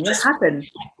 What happened?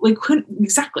 Like, couldn't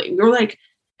exactly. We were like,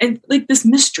 and like this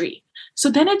mystery. So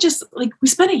then it just like we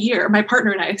spent a year. My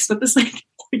partner and I spent this like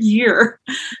year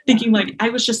thinking like I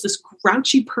was just this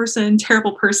grouchy person,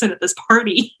 terrible person at this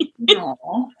party.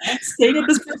 I stayed at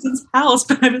this person's house,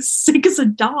 but I was sick as a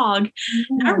dog.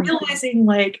 Not realizing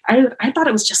like I thought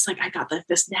it was just like I got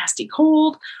this nasty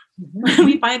cold.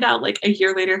 We find out like a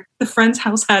year later, the friend's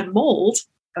house had mold.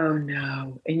 Oh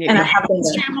no! And I have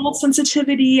extreme mold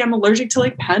sensitivity. I'm allergic to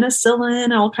like penicillin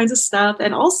and all kinds of stuff.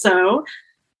 And also,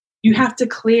 you have to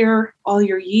clear all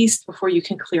your yeast before you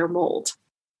can clear mold.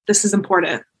 This is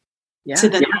important to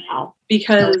the now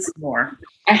because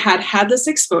I had this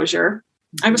exposure.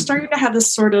 I was starting to have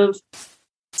this sort of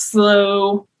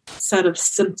slow set of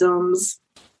symptoms.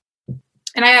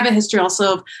 And I have a history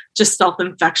also of just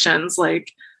self-infections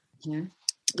like,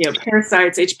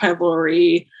 parasites, H.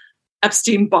 pylori,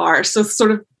 Epstein-Barr. So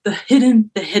sort of the hidden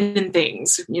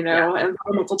things, and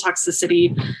environmental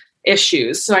toxicity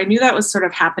issues. So I knew that was sort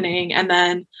of happening. And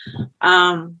then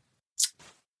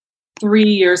 3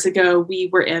 years ago, we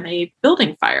were in a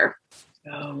building fire.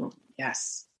 Oh,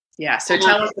 yes. Yeah. So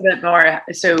tell us a bit more.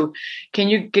 So can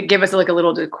you give us like a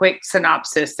little quick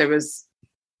synopsis? There was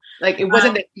like, it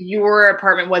wasn't that your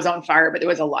apartment was on fire, but there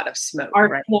was a lot of smoke.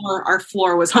 Our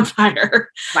floor was on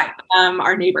fire. Right.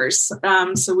 Our neighbors.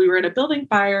 So we were in a building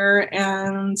fire,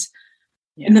 and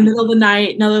in the middle of the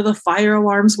night, none of the fire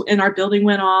alarms in our building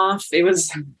went off. It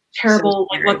was terrible.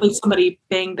 Like luckily somebody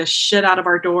banged the shit out of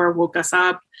our door, woke us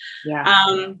up.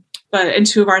 And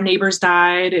 2 of our neighbors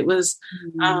died. It was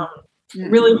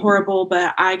really horrible,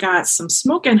 but I got some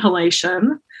smoke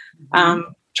inhalation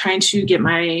trying to get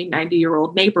my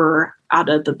 90-year-old neighbor out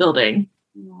of the building.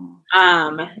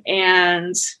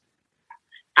 And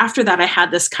after that, I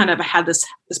had this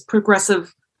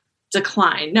progressive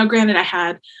decline. Now, granted, I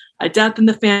had a death in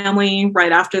the family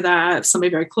right after that, somebody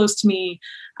very close to me.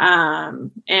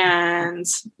 And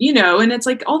it's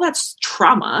like, all that's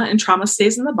trauma, and trauma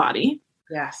stays in the body.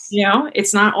 Yes.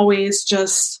 It's not always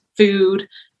just food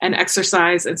and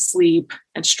exercise and sleep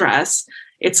and stress.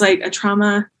 It's like a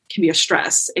trauma can be a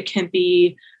stress. It can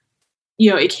be,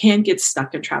 it can get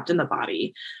stuck and trapped in the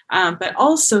body. But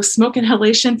also smoke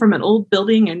inhalation from an old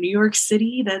building in New York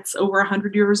City that's over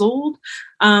 100 years old.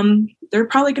 There are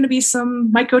probably going to be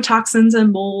some mycotoxins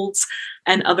and molds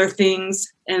and other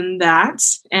things in that.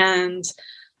 And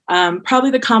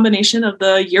probably the combination of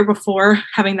the year before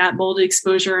having that mold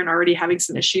exposure and already having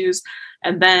some issues,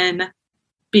 and then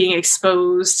being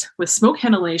exposed with smoke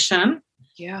inhalation.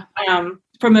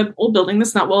 From an old building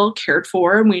that's not well cared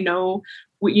for. And we know,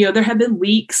 there have been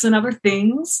leaks and other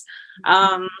things.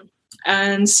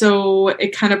 And so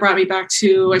it kind of brought me back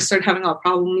to, I started having a lot of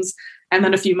problems. And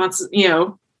then a few months,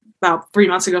 about 3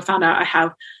 months ago, found out I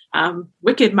have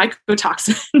wicked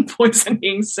mycotoxin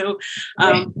poisoning. So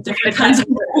different kinds of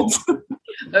molds.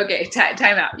 Okay,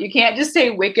 time out. You can't just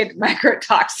say wicked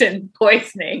mycotoxin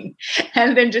poisoning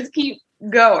and then just keep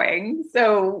going.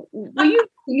 So will you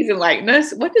Please enlighten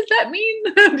us. What does that mean?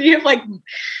 Do you have like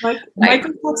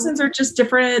mycotoxins are just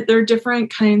different. They're different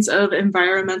kinds of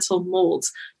environmental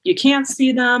molds. You can't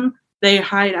see them. They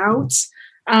hide out.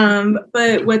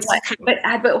 But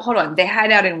hold on. They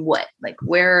hide out in what? Like,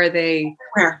 where are they?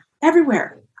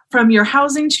 Everywhere. From your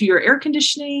housing to your air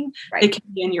conditioning. Right. They can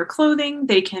be in your clothing.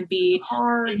 They can be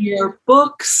in your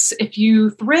books. If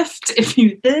you thrift, if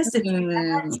you this, if you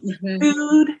that,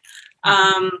 food.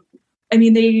 I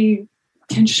mean, they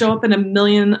can show up in a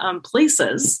million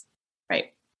places.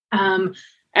 Right. And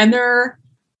they're,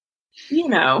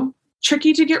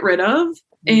 tricky to get rid of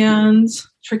and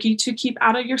tricky to keep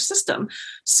out of your system.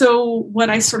 So what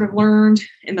I sort of learned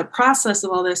in the process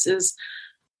of all this is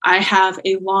I have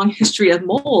a long history of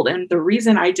mold. And the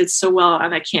reason I did so well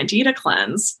on a Candida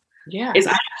cleanse is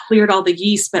I cleared all the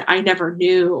yeast, but I never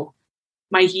knew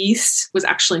my yeast was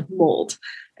actually mold.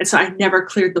 And so I never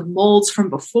cleared the molds from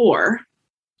before.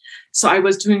 So I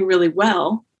was doing really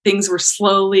well. Things were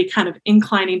slowly kind of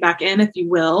inclining back in, if you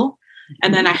will.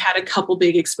 And then I had a couple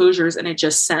big exposures and it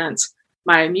just sent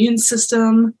my immune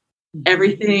system,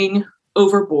 everything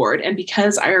overboard. And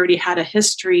because I already had a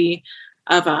history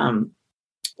of,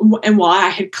 and while I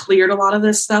had cleared a lot of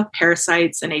this stuff,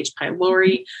 parasites and H.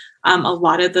 pylori, a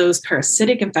lot of those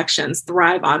parasitic infections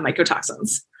thrive on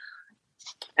mycotoxins.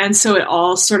 And so it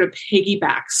all sort of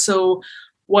piggybacks. So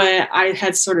what I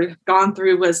had sort of gone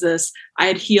through was this, I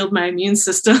had healed my immune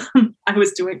system. I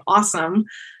was doing awesome.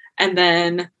 And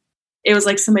then it was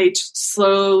like somebody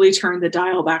slowly turned the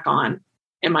dial back on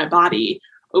in my body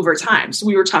over time. So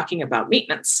we were talking about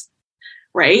maintenance,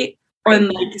 right?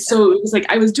 And so it was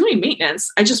like I was doing maintenance.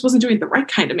 I just wasn't doing the right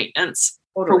kind of maintenance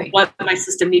for what my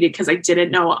system needed because I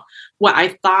didn't know what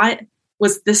I thought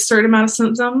was this certain amount of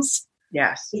symptoms.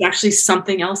 Yes. Is actually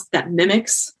something else that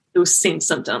mimics those same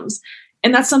symptoms.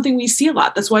 And that's something we see a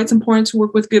lot. That's why it's important to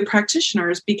work with good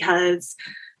practitioners because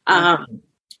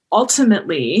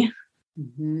ultimately,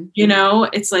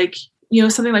 it's like,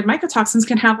 something like mycotoxins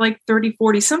can have like 30,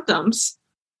 40 symptoms.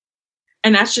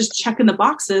 And that's just checking the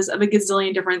boxes of a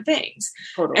gazillion different things.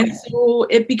 Totally. And so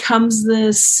it becomes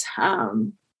this,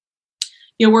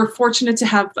 we're fortunate to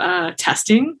have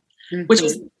testing, which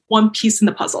is one piece in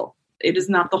the puzzle. It is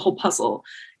not the whole puzzle.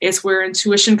 It's where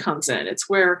intuition comes in. It's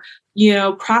where,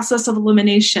 process of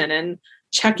elimination and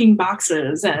checking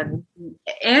boxes and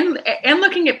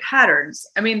looking at patterns.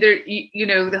 I mean, there,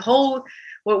 the whole,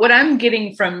 what I'm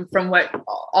getting from what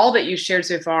all that you shared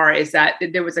so far is that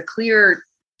there was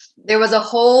a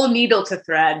whole needle to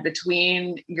thread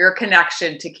between your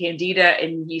connection to Candida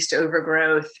and yeast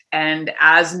overgrowth and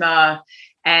asthma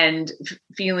and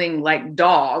feeling like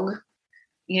dog,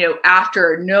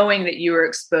 after knowing that you were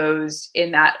exposed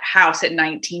in that house at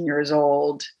 19 years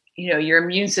old, your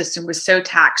immune system was so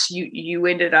taxed, you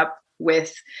ended up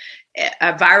with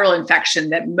a viral infection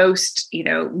that most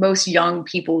young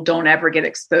people don't ever get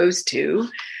exposed to.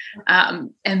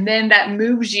 And then that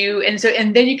moves you. And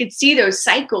then you can see those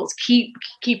cycles keep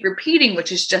repeating,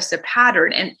 which is just a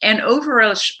pattern and over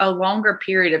a longer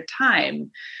period of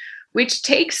time, which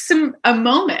takes a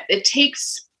moment. It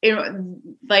takes,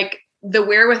 like the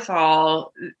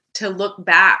wherewithal to look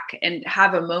back and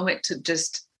have a moment to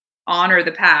just honor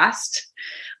the past,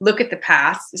 look at the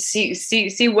past,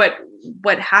 see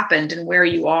what happened and where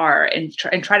you are and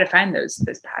try to find those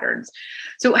patterns.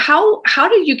 So how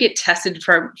do you get tested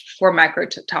for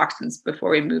mycotoxins before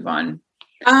we move on?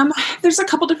 There's a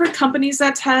couple different companies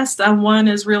that test. One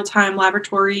is Real Time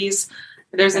Laboratories.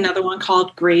 There's another one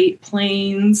called Great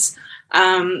Plains.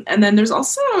 And then there's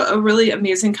also a really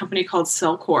amazing company called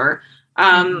Cellcore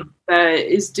that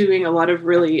is doing a lot of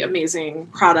really amazing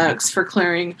products for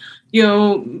clearing,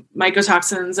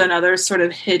 mycotoxins and other sort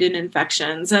of hidden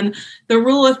infections. And the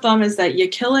rule of thumb is that you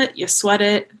kill it, you sweat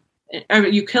it,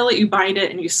 you kill it, you bind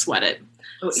it, and you sweat it.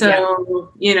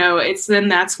 So,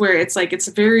 that's where it's like, it's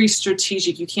very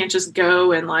strategic. You can't just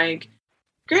go and like,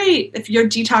 great, if your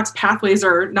detox pathways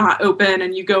are not open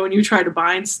and you go and you try to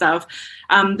bind stuff.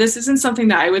 This isn't something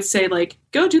that I would say like,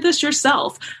 go do this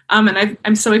yourself. And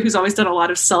I'm somebody who's always done a lot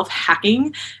of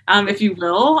self-hacking, if you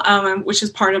will, which is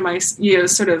part of my,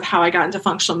 sort of how I got into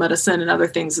functional medicine and other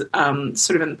things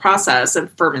sort of in the process and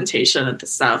fermentation and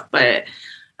stuff. But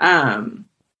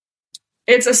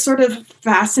it's a sort of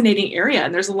fascinating area.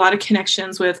 And there's a lot of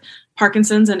connections with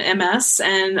Parkinson's and MS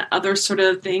and other sort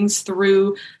of things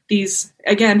through these,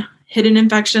 again, hidden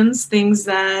infections, things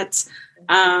that,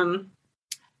 and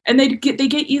they get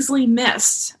easily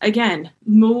missed. Again,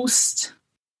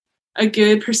 a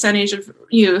good percentage of,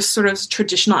 sort of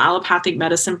traditional allopathic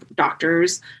medicine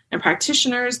doctors and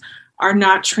practitioners are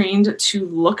not trained to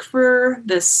look for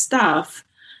this stuff.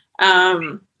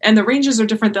 and the ranges are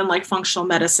different than like functional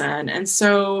medicine. And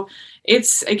so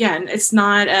it's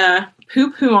not a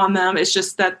poo-poo on them. It's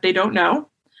just that they don't know,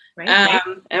 right.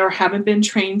 Or haven't been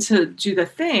trained to do the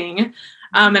thing.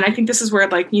 And I think this is where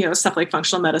like, stuff like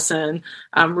functional medicine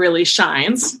really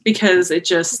shines, because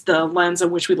the lens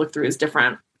in which we look through is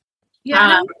different.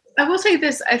 Yeah. I will say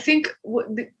this. I think,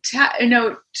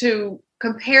 to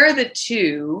compare the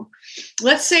two,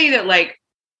 let's say that like,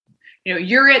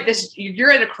 you're at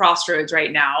a crossroads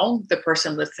right now, the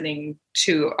person listening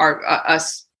to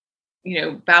us,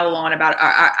 battle on about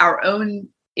our own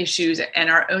issues and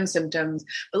our own symptoms.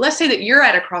 But let's say that you're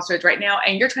at a crossroads right now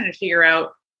and you're trying to figure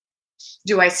out,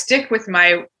 do I stick with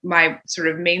my sort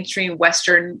of mainstream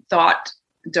Western thought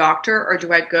doctor, or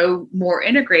do I go more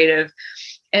integrative?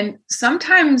 And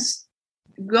sometimes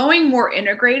going more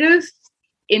integrative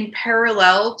in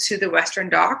parallel to the Western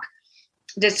doc,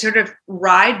 to sort of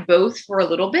ride both for a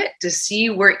little bit to see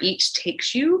where each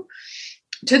takes you,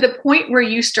 to the point where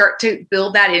you start to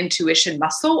build that intuition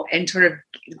muscle and sort of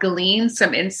glean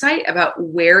some insight about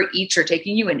where each are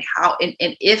taking you and how, and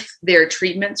if their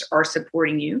treatments are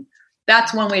supporting you.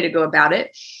 That's one way to go about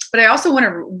it. But I also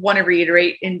want to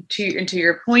reiterate into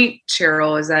your point,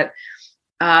 Cheryl, is that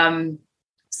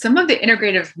some of the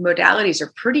integrative modalities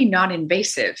are pretty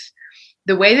non-invasive.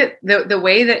 The way that the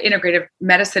way that integrative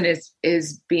medicine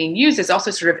is being used is also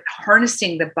sort of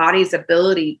harnessing the body's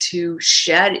ability to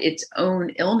shed its own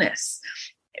illness,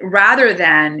 rather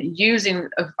than using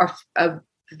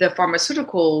the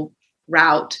pharmaceutical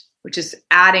route, which is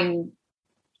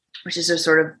a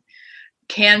sort of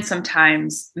can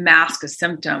sometimes mask a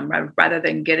symptom rather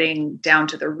than getting down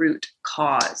to the root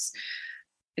cause.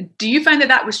 Do you find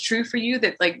that was true for you,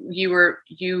 that like when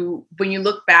you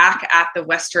look back at the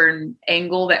Western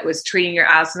angle that was treating your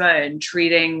asthma and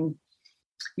treating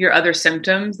your other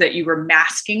symptoms, that you were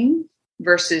masking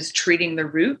versus treating the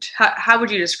root? How would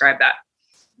you describe that?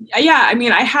 Yeah. I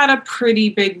mean, I had a pretty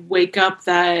big wake up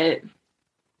that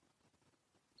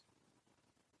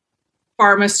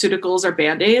pharmaceuticals are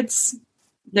Band-Aids.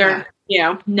 They're,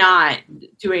 not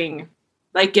doing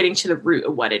like getting to the root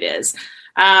of what it is.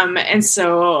 And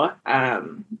so,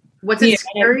 was it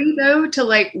scary though to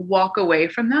like walk away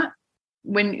from that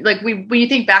when you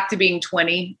think back to being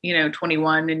 20,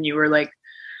 21, and you were like,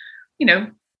 you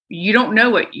don't know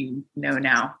what you know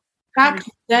now? Back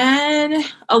then,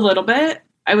 a little bit,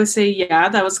 I would say,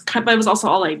 but it was also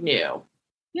all I knew.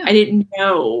 Yeah. I didn't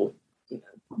know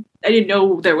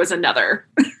there was another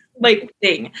like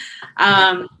thing.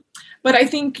 But I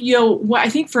think, what I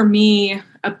think for me,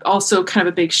 also kind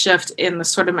of a big shift in the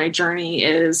sort of my journey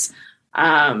is,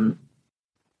 I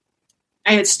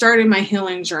had started my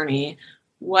healing journey.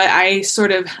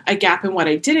 A gap in what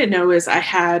I didn't know is I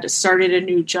had started a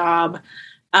new job,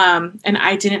 and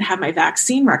I didn't have my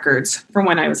vaccine records from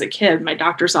when I was a kid. My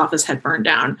doctor's office had burned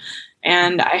down,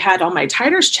 and I had all my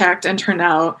titers checked, and turned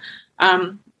out,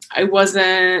 I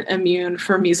wasn't immune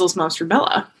for measles, mumps,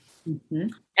 rubella. Mm-hmm.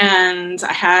 And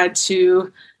I had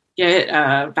to get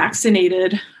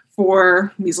vaccinated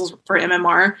for measles, for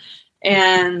MMR.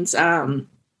 And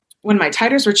when my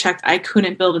titers were checked, I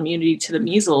couldn't build immunity to the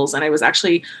measles. And I was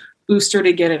actually boosted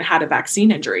again and had a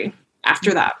vaccine injury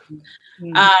after that.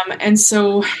 Mm-hmm. And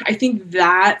so I think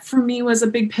that for me was a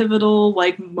big pivotal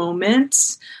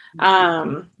moment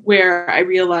where I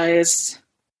realized,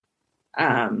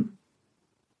 whoa,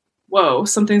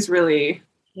 something's really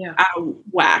out of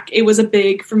whack. It was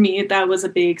that was a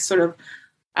big sort of,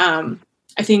 I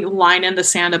think, line in the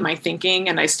sand of my thinking.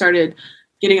 And I started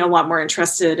getting a lot more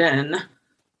interested in,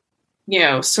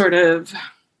 sort of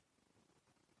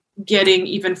getting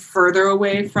even further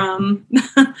away from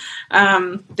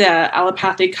the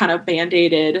allopathic kind of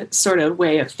band-aided sort of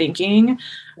way of thinking.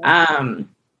 And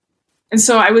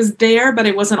so I was there, but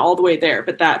I wasn't all the way there.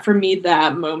 But that, for me,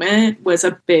 that moment was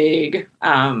a big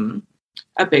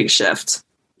shift.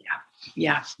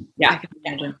 Yeah. I can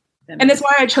imagine. And it's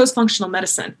why I chose functional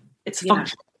medicine. It's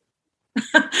function.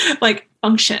 Like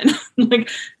function, like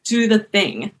do the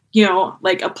thing,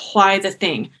 like apply the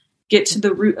thing, get to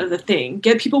the root of the thing,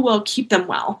 get people well, keep them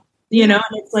well, and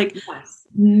it's like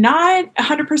not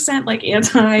 100% like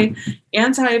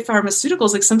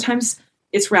anti-pharmaceuticals. Like sometimes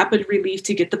it's rapid relief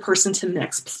to get the person to the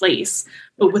next place,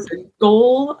 but with the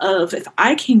goal of, if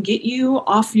I can get you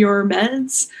off your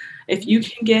meds, if you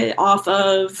can get off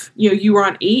of, you were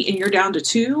on 8 and you're down to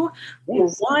 2 or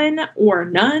 1 or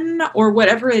none or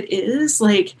whatever it is,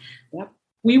 like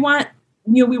we want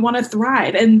to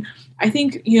thrive. And I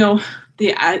think, the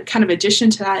kind of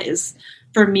addition to that is,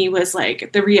 for me, was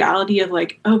like the reality of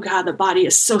like, oh God, the body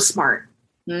is so smart.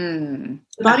 The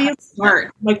body is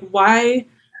smart. Like, why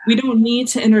we don't need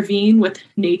to intervene with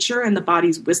nature and the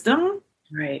body's wisdom.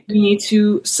 Right. We need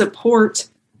to support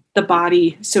the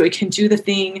body so it can do the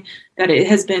thing that it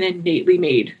has been innately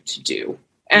made to do.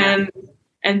 And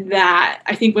that,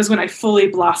 I think, was when I fully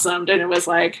blossomed, and it was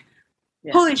like,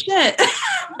 holy shit.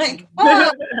 Like,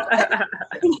 oh,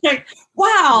 like,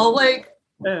 wow, like,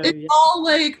 it's all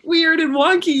like weird and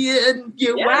wonky and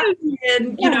wacky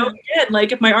and again,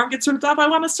 like if my arm gets ripped off, I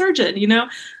want a surgeon.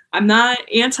 I'm not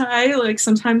anti, like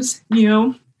sometimes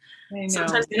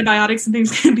sometimes antibiotics and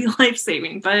things can be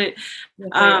life-saving, but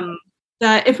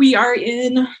that if we are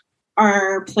in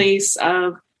our place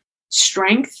of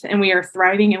strength and we are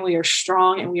thriving and we are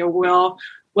strong and we are well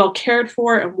cared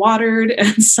for and watered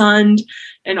and sunned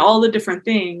and all the different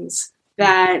things,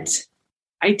 that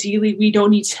ideally we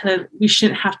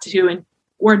shouldn't have to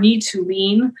or need to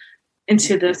lean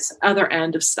into this other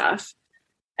end of stuff.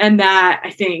 And that,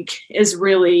 I think, is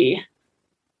really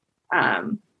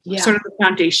sort of the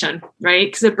foundation, right?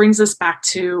 Because it brings us back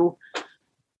to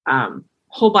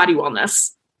whole body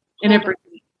wellness and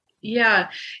everything. Yeah.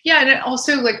 And it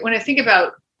also, like, when I think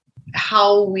about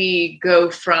how we go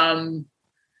from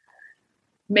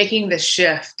making the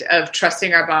shift of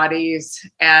trusting our bodies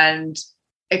and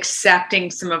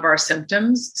accepting some of our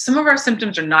symptoms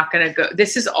are not going to go.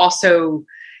 This is also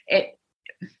it.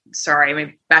 Sorry, let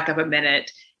me back up a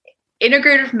minute.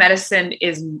 Integrative medicine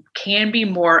can be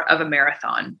more of a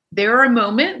marathon. There are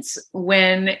moments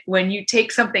when you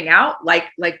take something out, like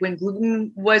when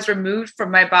gluten was removed from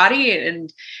my body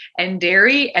and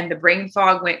dairy, and the brain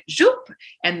fog went zoop,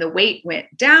 and the weight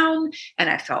went down, and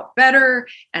I felt better,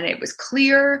 and it was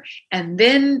clear. And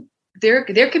then there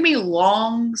can be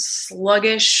long,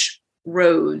 sluggish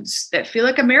roads that feel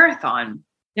like a marathon.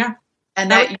 Yeah, and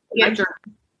that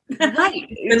right.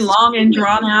 It's been long and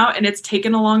drawn out, and it's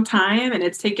taken a long time, and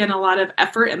it's taken a lot of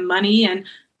effort and money, and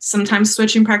sometimes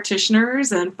switching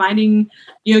practitioners and finding,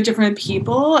 different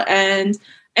people. And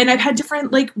I've had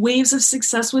different like waves of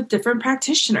success with different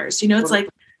practitioners. It's like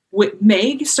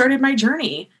Meg started my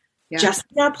journey. Yeah.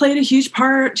 Jessica played a huge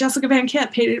part. Jessica Van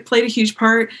Kemp played a huge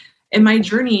part in my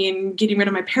journey and getting rid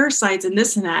of my parasites and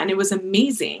this and that. And it was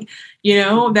amazing.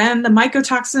 Then the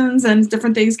mycotoxins and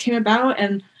different things came about,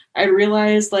 and I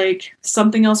realized like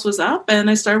something else was up, and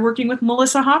I started working with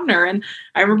Melissa Hobner. And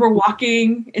I remember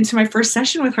walking into my first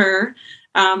session with her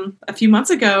a few months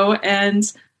ago,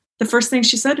 and the first thing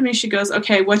she said to me, she goes,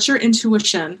 "Okay, what's your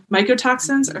intuition?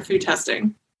 Mycotoxins or food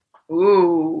testing?"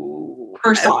 Ooh.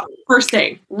 First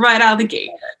day, right out of the gate.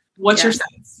 What's your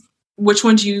sense? Which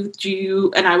one do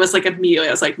you? And I was like, immediately,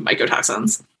 I was like,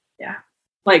 mycotoxins. Yeah.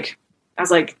 Like, I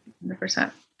was like,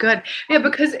 100%. Good. Yeah,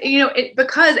 because,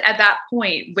 because at that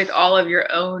point, with all of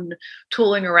your own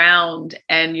tooling around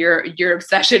and your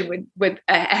obsession with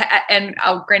and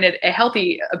granted, a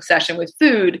healthy obsession with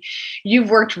food, you've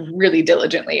worked really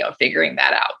diligently on figuring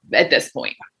that out at this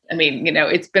point. I mean,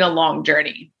 it's been a long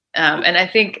journey. And I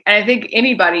think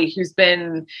anybody who's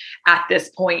been at this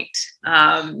point,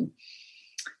 where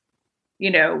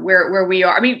we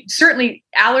are, I mean, certainly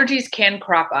allergies can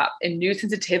crop up and new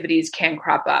sensitivities can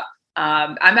crop up.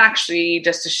 I'm actually,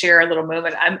 just to share a little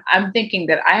moment, I'm thinking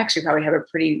that I actually probably have a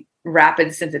pretty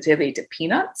rapid sensitivity to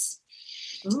peanuts.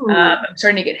 I'm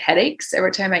starting to get headaches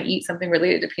every time I eat something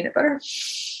related to peanut butter.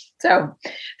 So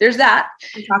there's that.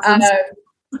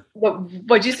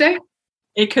 What'd you say?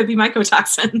 It could be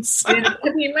mycotoxins. It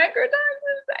could be mycotoxins.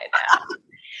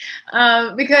 I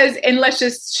know. Because let's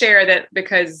just share that,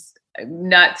 because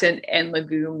nuts and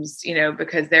legumes,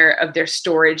 because of their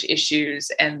storage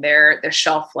issues and their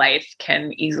shelf life,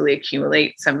 can easily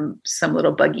accumulate some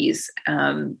little buggies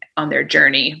on their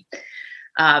journey,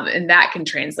 and that can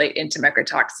translate into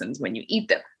mycotoxins when you eat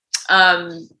them.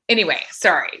 Anyway,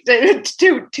 sorry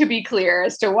to be clear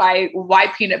as to why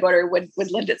peanut butter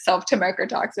would lend itself to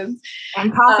mycotoxins.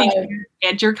 And coffee,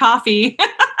 and your coffee.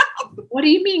 What do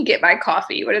you mean, get my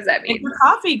coffee? What does that mean?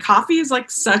 Coffee is like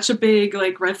such a big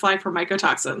like red flag for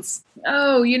mycotoxins.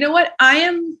 Oh, you know what? I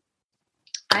am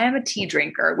a tea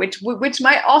drinker, which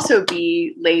might also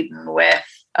be laden with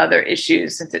other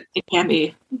issues, since it can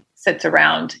be sits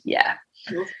around. Yeah.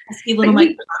 Pesky little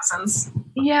mycotoxins.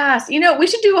 Yes.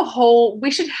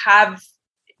 We should have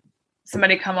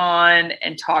somebody come on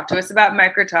and talk to us about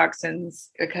mycotoxins,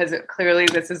 because clearly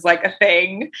this is like a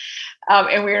thing.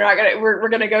 And we're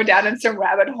going to go down in some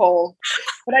rabbit hole,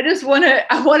 but I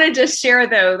want to just share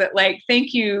though, that like,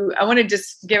 thank you. I want to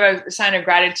just give a sign of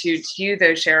gratitude to you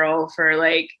though, Cheryl, for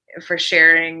like for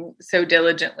sharing so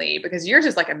diligently, because yours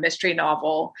is like a mystery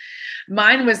novel.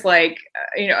 Mine was like,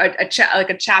 a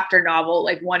chapter novel,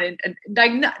 like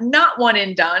not one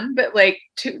and done, but like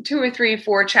two or three,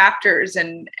 4 chapters.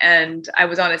 And I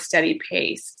was on a steady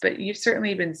pace, but you've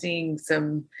certainly been seeing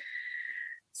some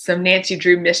Nancy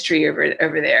Drew mystery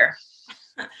over there.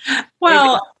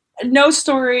 Well, no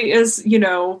story is,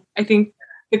 I think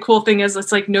the cool thing is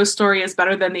it's like no story is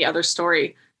better than the other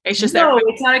story. It's just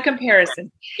it's not a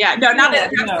comparison. Yeah,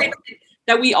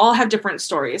 that we all have different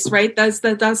stories, right? That's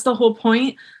the whole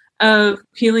point of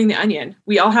peeling the onion.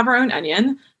 We all have our own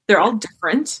onion. They're all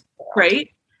different, right?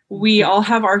 We all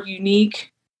have our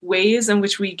unique ways in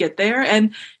which we get there.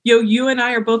 And you and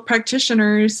I are both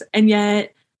practitioners, and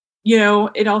yet,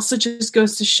 it also just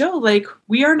goes to show, like,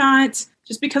 we are not,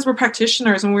 just because we're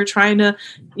practitioners and we're trying to,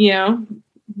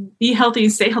 be healthy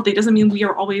and stay healthy, doesn't mean we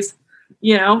are always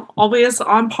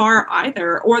on par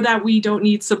either, or that we don't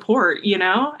need support,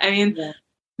 I mean,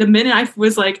 The minute I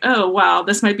was like, oh, wow,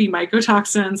 this might be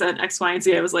mycotoxins and X, Y, and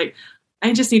Z, I was like,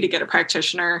 I just need to get a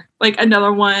practitioner, like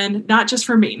another one, not just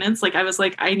for maintenance. Like, I was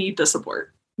like, I need the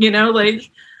support, and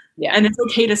it's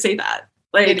okay to say that.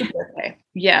 Like, okay.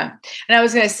 Yeah. And I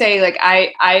was going to say, like,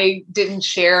 I didn't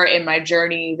share in my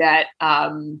journey that,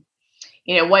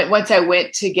 once I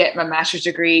went to get my master's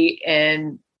degree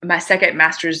in my second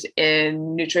master's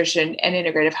in nutrition and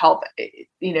integrative health,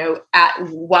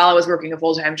 while I was working a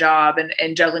full-time job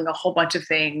and juggling a whole bunch of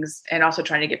things and also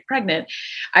trying to get pregnant,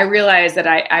 I realized that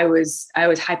I was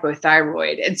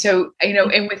hypothyroid. And so,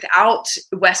 and without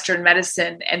Western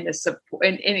medicine and the support,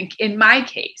 in my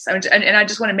case, and I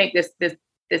just want to make this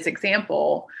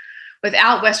example,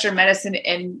 without Western medicine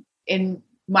and in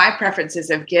my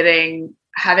preferences of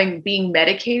being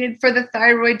medicated for the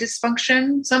thyroid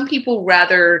dysfunction. Some people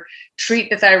rather treat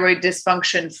the thyroid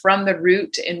dysfunction from the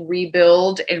root and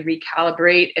rebuild and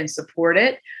recalibrate and support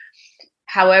it.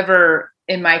 However,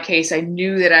 in my case, I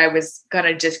knew that I was going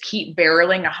to just keep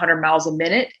barreling 100 miles a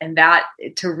minute, and that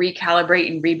to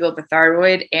recalibrate and rebuild the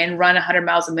thyroid and run 100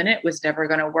 miles a minute was never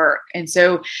going to work. And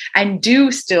so I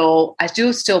do still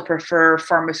prefer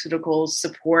pharmaceutical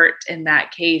support in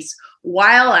that case,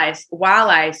 while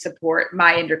I support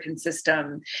my endocrine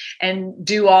system and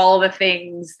do all the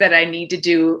things that I need to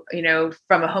do,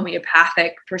 from a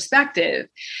homeopathic perspective.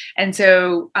 And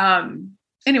so,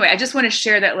 anyway, I just want to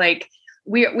share that, like,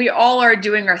 we all are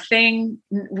doing our thing.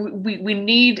 We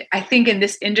need, I think in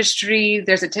this industry,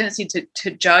 there's a tendency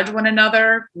to judge one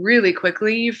another really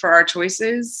quickly for our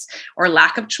choices or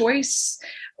lack of choice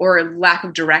or lack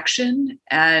of direction,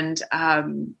 and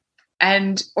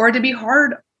or to be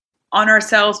hard on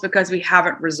ourselves because we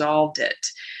haven't resolved it.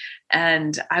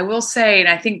 And I will say, and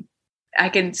I think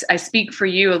I speak for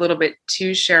you a little bit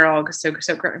too, Cheryl,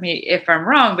 so correct me if I'm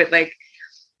wrong, but like,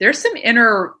 there's some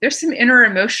inner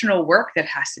emotional work that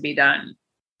has to be done,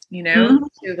 to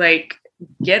like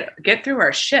get through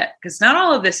our shit. Cause not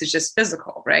all of this is just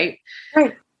physical, right?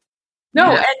 Right.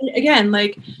 No. Yeah. And again,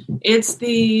 like it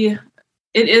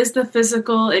is the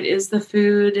physical, it is the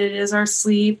food, it is our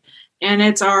sleep, and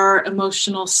it's our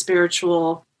emotional,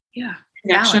 spiritual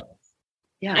connection,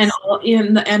 and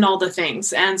all the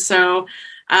things. And so,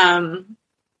 and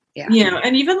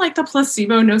even like the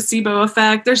placebo, nocebo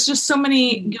effect, there's just so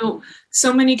many,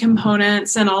 so many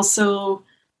components, and also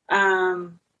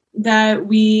that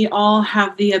we all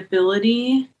have the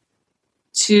ability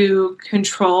to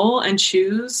control and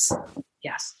choose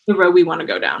the road we want to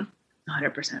go down.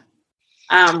 100%.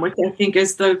 Which I think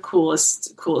is the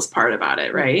coolest part about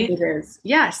it, right? It is.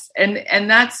 Yes. And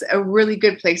that's a really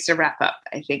good place to wrap up,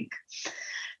 I think.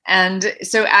 And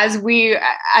so as we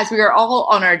are all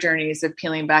on our journeys of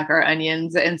peeling back our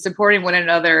onions and supporting one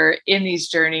another in these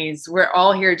journeys, we're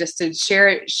all here just to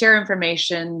share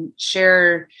information,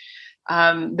 share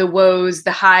the woes,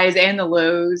 the highs and the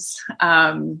lows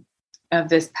of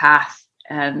this path,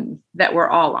 and that we're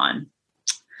all on.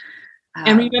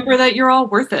 And remember that you're all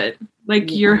worth it.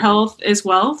 Like your health is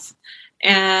wealth.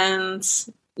 And,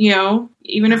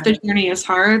 even if the journey is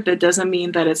hard, that doesn't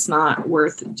mean that it's not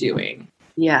worth doing.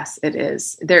 Yes, it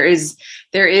is. There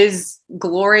is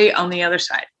glory on the other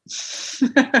side,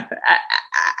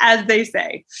 as they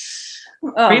say.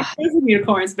 Oh.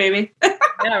 Unicorns, baby.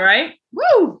 Yeah, right?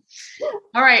 Woo!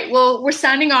 All right. Well, we're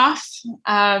signing off.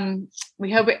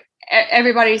 We hope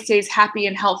everybody stays happy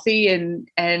and healthy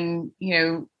and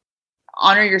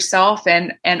honor yourself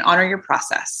and honor your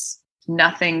process.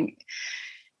 Nothing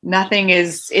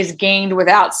is gained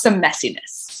without some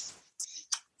messiness.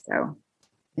 So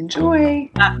enjoy.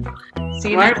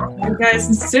 See you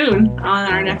guys soon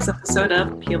on our next episode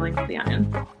of Peeling the Onion.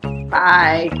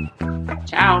 Bye.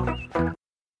 Ciao.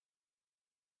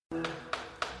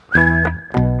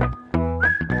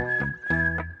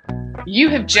 You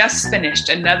have just finished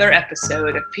another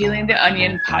episode of Peeling the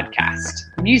Onion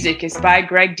podcast. Music is by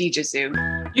Greg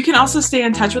DiGesù. You can also stay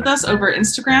in touch with us over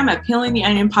Instagram at Peeling the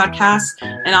Onion Podcast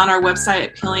and on our website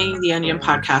at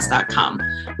peelingtheonionpodcast.com.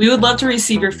 We would love to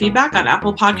receive your feedback on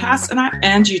Apple Podcasts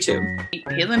and YouTube. Keep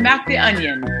peeling back the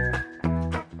onion.